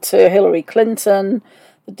closer to Hillary Clinton,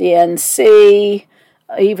 the DNC,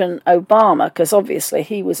 even Obama, because obviously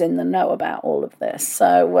he was in the know about all of this.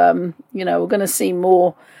 So, we're going to see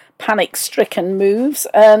more panic-stricken moves.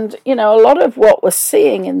 And, a lot of what we're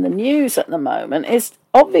seeing in the news at the moment is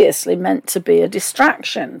obviously meant to be a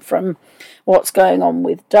distraction from what's going on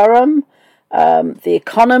with Durham, the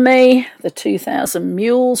economy, the 2000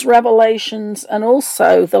 Mules revelations, and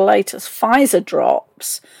also the latest Pfizer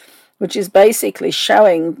drops, which is basically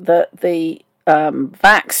showing that the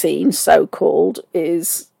vaccine, so-called,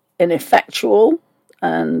 is ineffectual,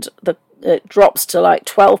 and it drops to like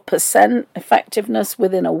 12% effectiveness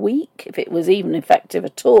within a week, if it was even effective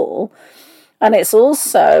at all. And it's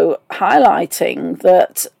also highlighting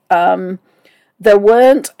that there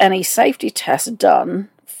weren't any safety tests done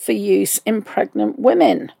for use in pregnant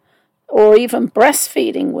women or even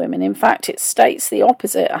breastfeeding women. In fact, it states the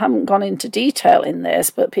opposite. I haven't gone into detail in this,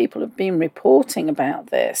 but people have been reporting about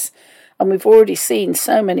this. And we've already seen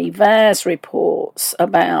so many VAERS reports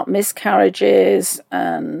about miscarriages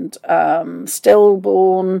and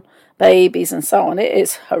stillborn babies and so on. It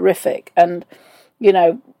is horrific. And,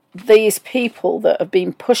 these people that have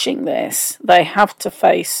been pushing this, they have to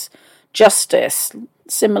face justice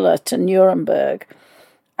similar to Nuremberg.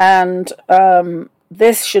 And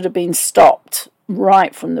this should have been stopped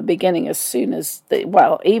right from the beginning as soon as,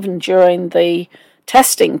 even during the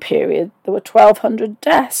testing period, there were 1,200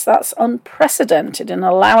 deaths. That's unprecedented in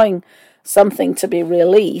allowing something to be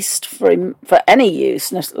released for any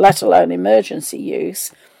use, let alone emergency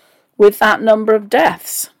use, with that number of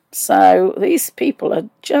deaths. So these people are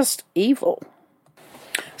just evil.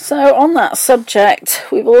 So on that subject,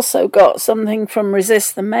 we've also got something from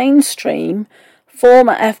Resist the Mainstream.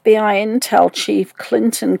 Former FBI intel chief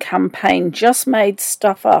Clinton campaign just made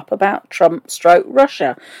stuff up about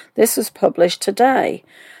Trump/Russia. This was published today.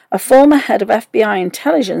 A former head of FBI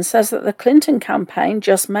intelligence says that the Clinton campaign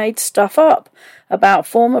just made stuff up about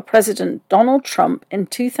former President Donald Trump in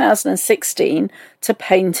 2016 to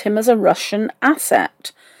paint him as a Russian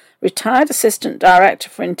asset. Retired Assistant Director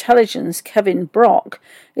for Intelligence Kevin Brock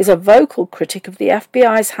is a vocal critic of the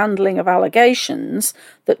FBI's handling of allegations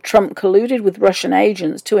that Trump colluded with Russian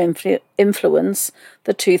agents to influence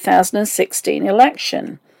the 2016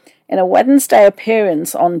 election. In a Wednesday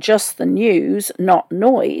appearance on Just the News, Not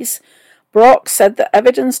Noise, Brock said that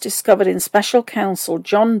evidence discovered in Special Counsel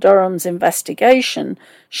John Durham's investigation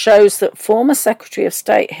shows that former Secretary of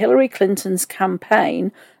State Hillary Clinton's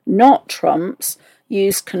campaign, not Trump's,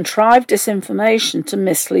 used contrived disinformation to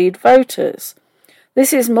mislead voters.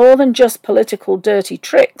 This is more than just political dirty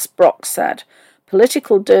tricks, Brock said.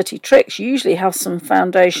 Political dirty tricks usually have some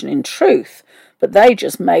foundation in truth, but they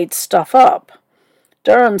just made stuff up.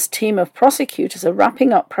 Durham's team of prosecutors are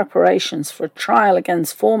wrapping up preparations for a trial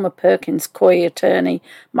against former Perkins Coie attorney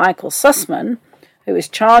Michael Sussman, who is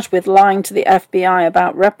charged with lying to the FBI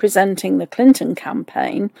about representing the Clinton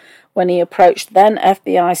campaign when he approached then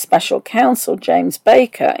FBI Special Counsel James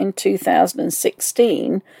Baker in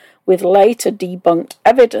 2016 with later debunked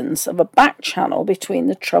evidence of a back channel between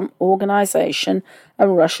the Trump Organization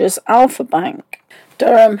and Russia's Alpha Bank.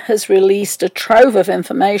 Durham has released a trove of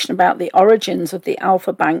information about the origins of the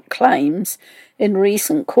Alpha Bank claims in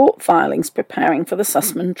recent court filings preparing for the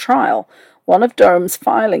Sussman trial. One of Durham's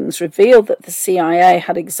filings revealed that the CIA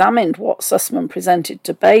had examined what Sussman presented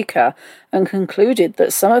to Baker and concluded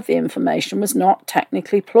that some of the information was not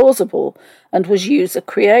technically plausible and was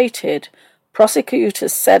user-created.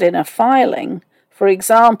 Prosecutors said in a filing, for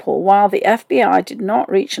example, while the FBI did not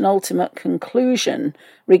reach an ultimate conclusion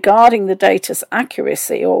regarding the data's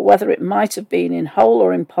accuracy or whether it might have been in whole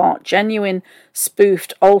or in part genuine,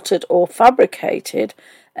 spoofed, altered, or fabricated,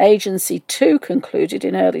 Agency 2 concluded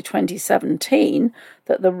in early 2017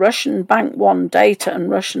 that the Russian Bank 1 data and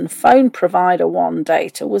Russian Phone Provider 1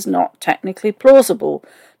 data was not technically plausible,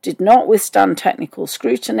 did not withstand technical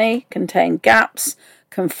scrutiny, contained gaps,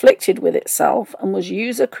 conflicted with itself, and was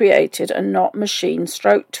user-created and not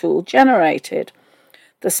machine/tool generated.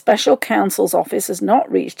 The Special Counsel's Office has not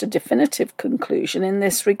reached a definitive conclusion in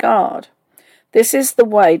this regard. This is the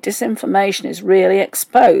way disinformation is really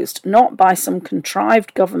exposed, not by some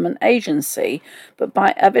contrived government agency, but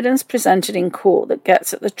by evidence presented in court that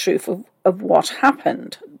gets at the truth of what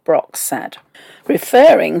happened, Brock said,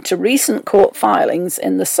 referring to recent court filings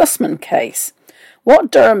in the Sussman case.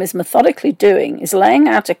 What Durham is methodically doing is laying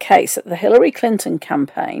out a case that the Hillary Clinton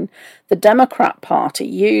campaign, the Democrat Party,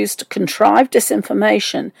 used contrived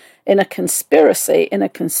disinformation in a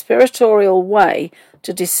conspiratorial way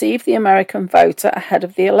to deceive the American voter ahead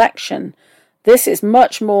of the election. This is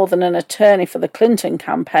much more than an attorney for the Clinton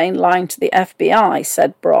campaign lying to the FBI,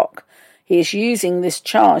 said Brock. He is using this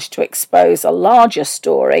charge to expose a larger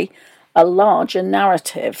story, a larger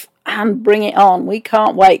narrative, and bring it on. We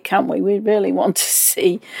can't wait, can we? We really want to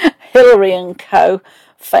see Hillary and co.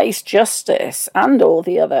 face justice, and all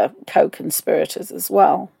the other co-conspirators as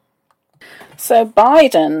well. So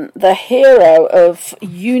Biden, the hero of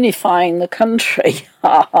unifying the country,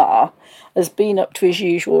 has been up to his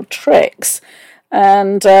usual tricks,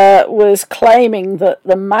 and was claiming that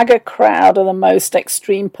the MAGA crowd are the most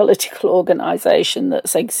extreme political organisation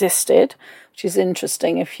that's existed, which is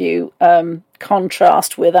interesting if you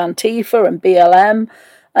contrast with Antifa and BLM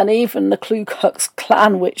and even the Ku Klux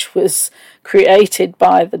Klan, which was created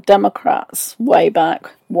by the Democrats way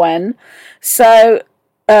back when. So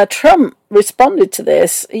Trump responded to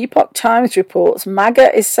this. Epoch Times reports,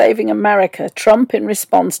 MAGA is saving America, Trump in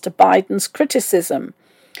response to Biden's criticism.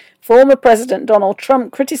 Former President Donald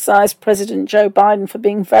Trump criticized President Joe Biden for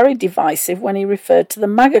being very divisive when he referred to the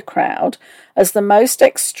MAGA crowd as the most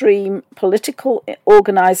extreme political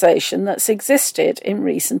organization that's existed in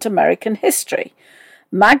recent American history.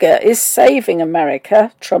 MAGA is saving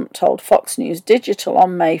America, Trump told Fox News Digital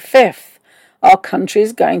on May 5th. Our country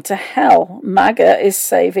is going to hell. MAGA is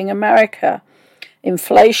saving America.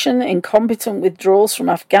 Inflation, incompetent withdrawals from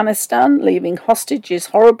Afghanistan, leaving hostages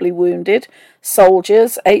horribly wounded,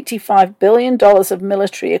 soldiers, $85 billion of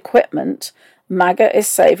military equipment. MAGA is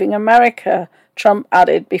saving America, Trump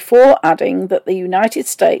added, before adding that the United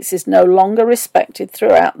States is no longer respected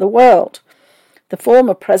throughout the world. The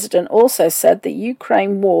former president also said the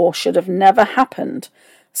Ukraine war should have never happened,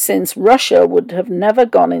 since Russia would have never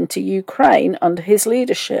gone into Ukraine under his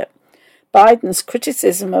leadership. Biden's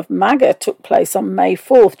criticism of MAGA took place on May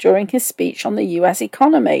 4th during his speech on the US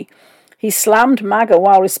economy. He slammed MAGA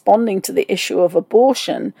while responding to the issue of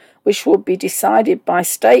abortion, which would be decided by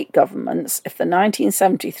state governments if the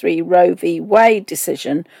 1973 Roe v. Wade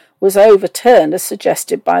decision was overturned as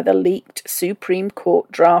suggested by the leaked Supreme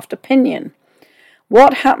Court draft opinion.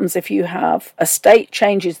 What happens if you have a state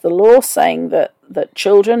changes the law saying that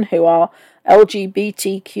children who are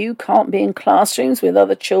LGBTQ can't be in classrooms with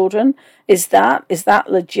other children? Is that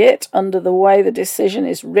legit under the way the decision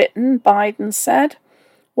is written? Biden said.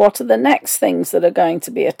 What are the next things that are going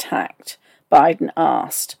to be attacked? Biden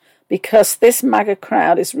asked. Because this MAGA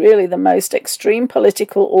crowd is really the most extreme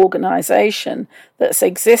political organization that's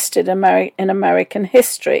existed in American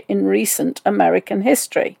history, in recent American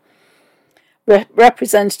history.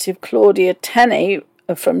 Representative Claudia Tenney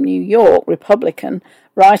from New York, Republican,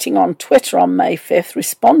 writing on Twitter on May 5th,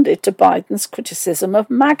 responded to Biden's criticism of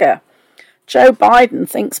MAGA. Joe Biden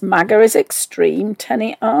thinks MAGA is extreme,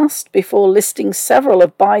 Tenney asked, before listing several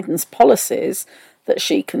of Biden's policies that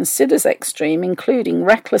she considers extreme, including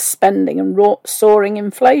reckless spending and soaring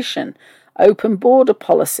inflation, open border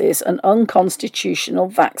policies, and unconstitutional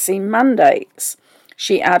vaccine mandates.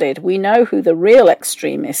 She added, "We know who the real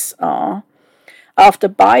extremists are." After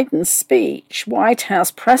Biden's speech, White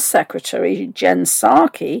House Press Secretary Jen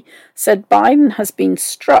Psaki said Biden has been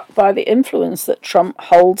struck by the influence that Trump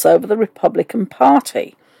holds over the Republican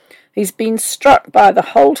Party. He's been struck by the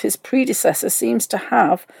hold his predecessor seems to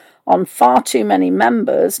have on far too many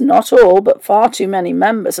members, not all, but far too many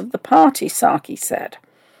members of the party, Psaki said.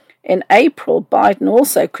 In April, Biden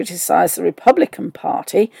also criticized the Republican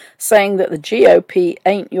Party, saying that the GOP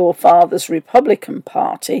ain't your father's Republican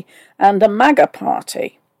Party and a MAGA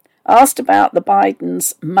party. Asked about the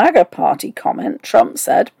Biden's MAGA party comment, Trump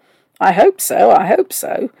said, I hope so.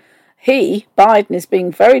 Biden, is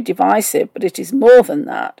being very divisive, but it is more than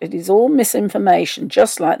that. It is all misinformation,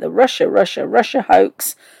 just like the Russia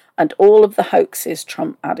hoax and all of the hoaxes,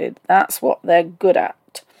 Trump added. That's what they're good at.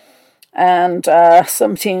 And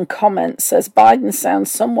somebody in comments says Biden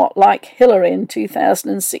sounds somewhat like Hillary in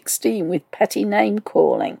 2016 with petty name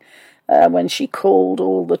calling when she called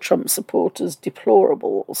all the Trump supporters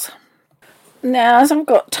deplorables. Now, as I've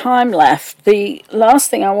got time left, the last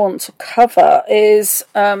thing I want to cover is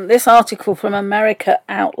this article from America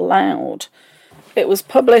Out Loud. It was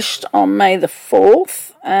published on May the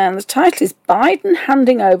 4th, and the title is Biden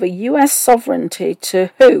Handing Over US Sovereignty to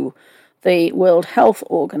Who? The World Health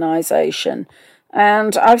Organization.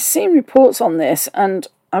 And I've seen reports on this, and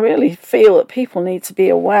I really feel that people need to be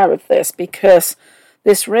aware of this, because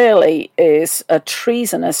this really is a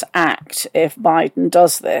treasonous act if Biden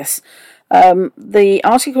does this. The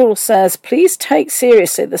article says, please take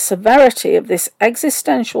seriously the severity of this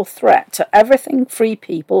existential threat to everything free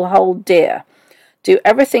people hold dear. Do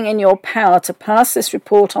everything in your power to pass this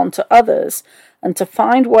report on to others and to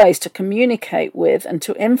find ways to communicate with and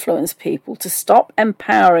to influence people to stop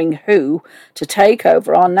empowering WHO to take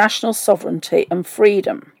over our national sovereignty and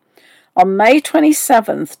freedom. On May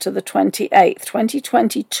 27th to the 28th,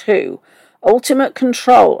 2022, ultimate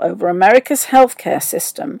control over America's healthcare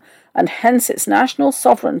system and hence its national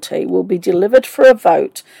sovereignty will be delivered for a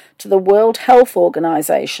vote to the World Health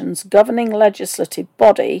Organization's governing legislative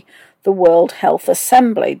body, the World Health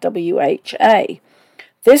Assembly, WHA.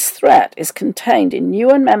 This threat is contained in new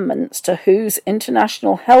amendments to WHO's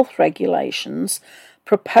international health regulations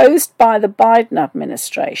proposed by the Biden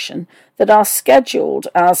administration that are scheduled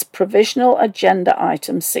as Provisional Agenda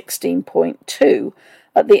Item 16.2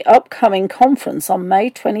 at the upcoming conference on May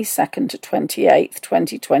 22nd to 28th,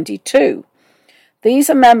 2022. These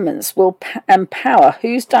amendments will empower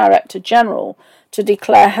WHO's Director General to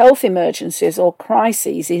declare health emergencies or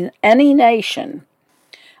crises in any nation,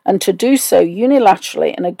 and to do so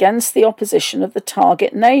unilaterally and against the opposition of the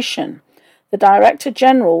target nation. The Director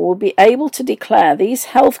General will be able to declare these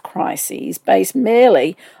health crises based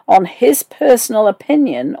merely on his personal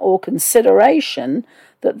opinion or consideration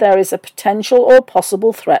that there is a potential or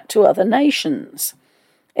possible threat to other nations.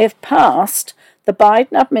 If passed, the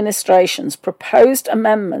Biden administration's proposed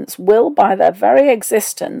amendments will, by their very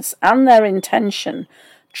existence and their intention,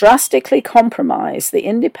 drastically compromise the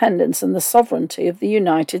independence and the sovereignty of the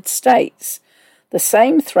United States. The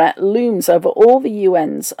same threat looms over all the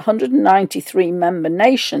UN's 193 member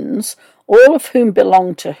nations, all of whom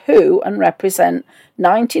belong to WHO and represent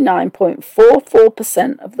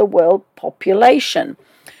 99.44% of the world population.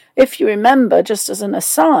 If you remember, just as an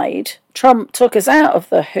aside, Trump took us out of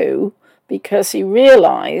the WHO because he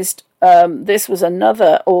realized this was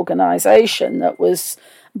another organization that was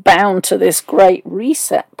bound to this great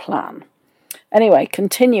reset plan. Anyway,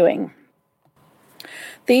 continuing.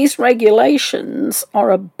 These regulations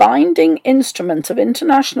are a binding instrument of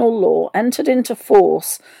international law entered into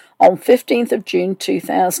force on 15th of June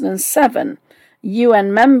 2007.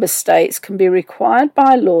 UN member states can be required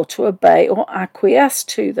by law to obey or acquiesce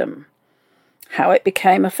to them. How it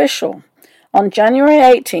became official. On January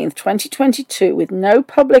 18th, 2022, with no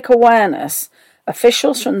public awareness,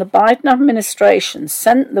 officials from the Biden administration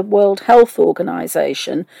sent the World Health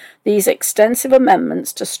Organization these extensive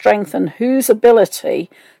amendments to strengthen WHO's ability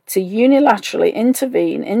to unilaterally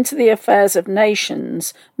intervene into the affairs of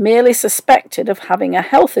nations merely suspected of having a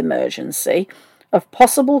health emergency of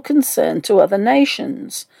possible concern to other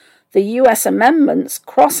nations. The US amendments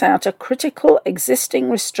cross out a critical existing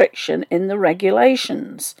restriction in the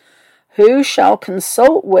regulations. WHO shall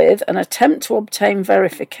consult with and attempt to obtain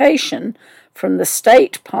verification from the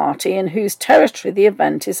state party in whose territory the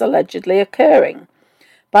event is allegedly occurring.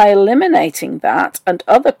 By eliminating that and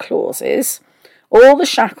other clauses, all the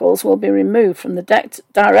shackles will be removed from the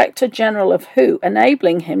Director General of WHO,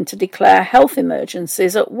 enabling him to declare health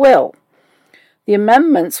emergencies at will. The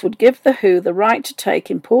amendments would give the WHO the right to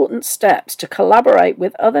take important steps to collaborate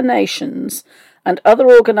with other nations and other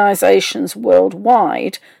organizations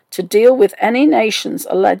worldwide to deal with any nation's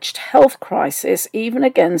alleged health crisis, even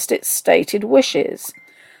against its stated wishes.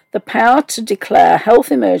 The power to declare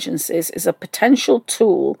health emergencies is a potential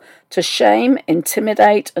tool to shame,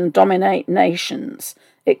 intimidate, and dominate nations.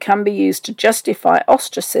 It can be used to justify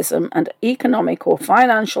ostracism and economic or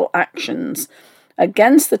financial actions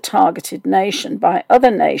against the targeted nation by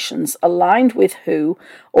other nations aligned with WHO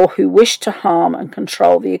or who wish to harm and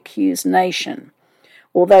control the accused nation.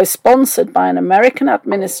 Although sponsored by an American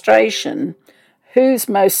administration, WHO's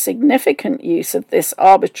most significant use of this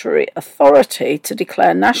arbitrary authority to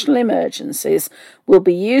declare national emergencies will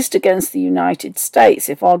be used against the United States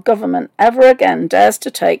if our government ever again dares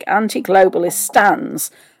to take anti-globalist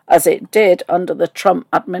stands, as it did under the Trump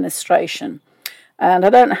administration. And I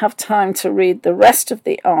don't have time to read the rest of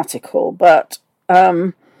the article, but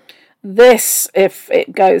this, if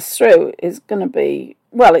it goes through, is going to be,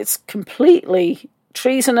 well, it's completely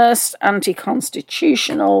treasonous,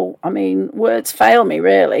 anti-constitutional. I mean, words fail me,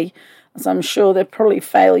 really, as I'm sure they'll probably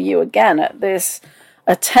fail you again at this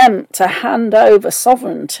attempt to hand over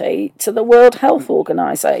sovereignty to the World Health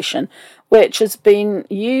Organization, which has been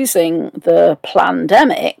using the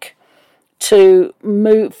plandemic to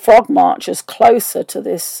move frog marchers closer to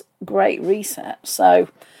this great reset. So,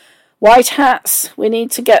 white hats, we need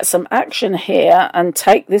to get some action here and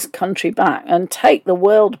take this country back and take the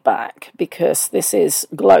world back, because this is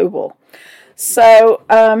global. So,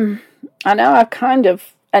 I know I've kind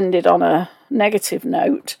of ended on a negative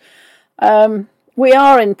note, We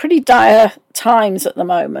are in pretty dire times at the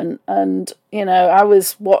moment, and I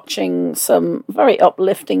was watching some very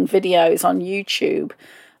uplifting videos on YouTube,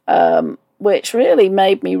 which really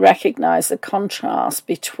made me recognise the contrast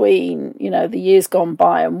between the years gone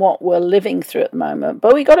by and what we're living through at the moment.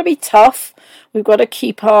 But we've got to be tough. We've got to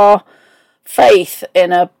keep our faith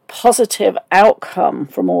in a positive outcome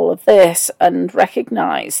from all of this, and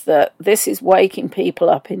recognise that this is waking people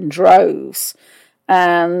up in droves.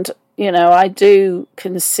 And I do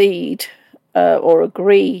concede or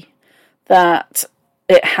agree that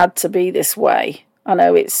it had to be this way. I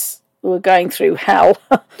know we're going through hell.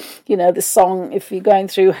 The song, if you're going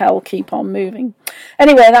through hell, keep on moving.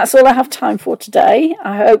 Anyway, that's all I have time for today.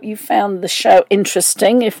 I hope you found the show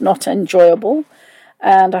interesting, if not enjoyable.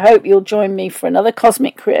 And I hope you'll join me for another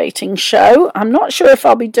Cosmic Creating show. I'm not sure if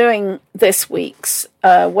I'll be doing this week's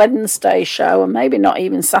Wednesday show, and maybe not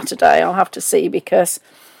even Saturday. I'll have to see, because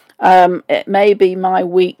it may be my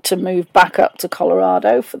week to move back up to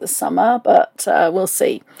Colorado for the summer, but we'll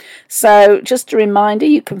see. So just a reminder,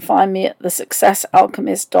 you can find me at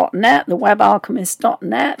thesuccessalchemist.net,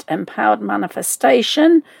 thewebalchemist.net, Empowered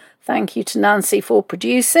Manifestation. Thank you to Nancy for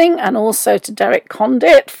producing, and also to Derek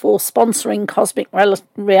Condit for sponsoring Cosmic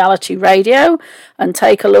Reality Radio. And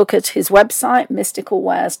take a look at his website,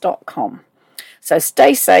 mysticalwares.com. So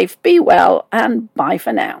stay safe, be well, and bye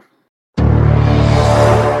for now.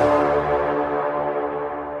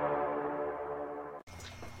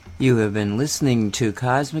 You have been listening to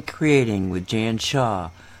Cosmic Creating with Jan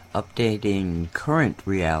Shaw, updating current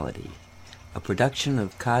reality, a production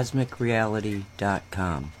of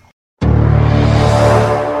CosmicReality.com.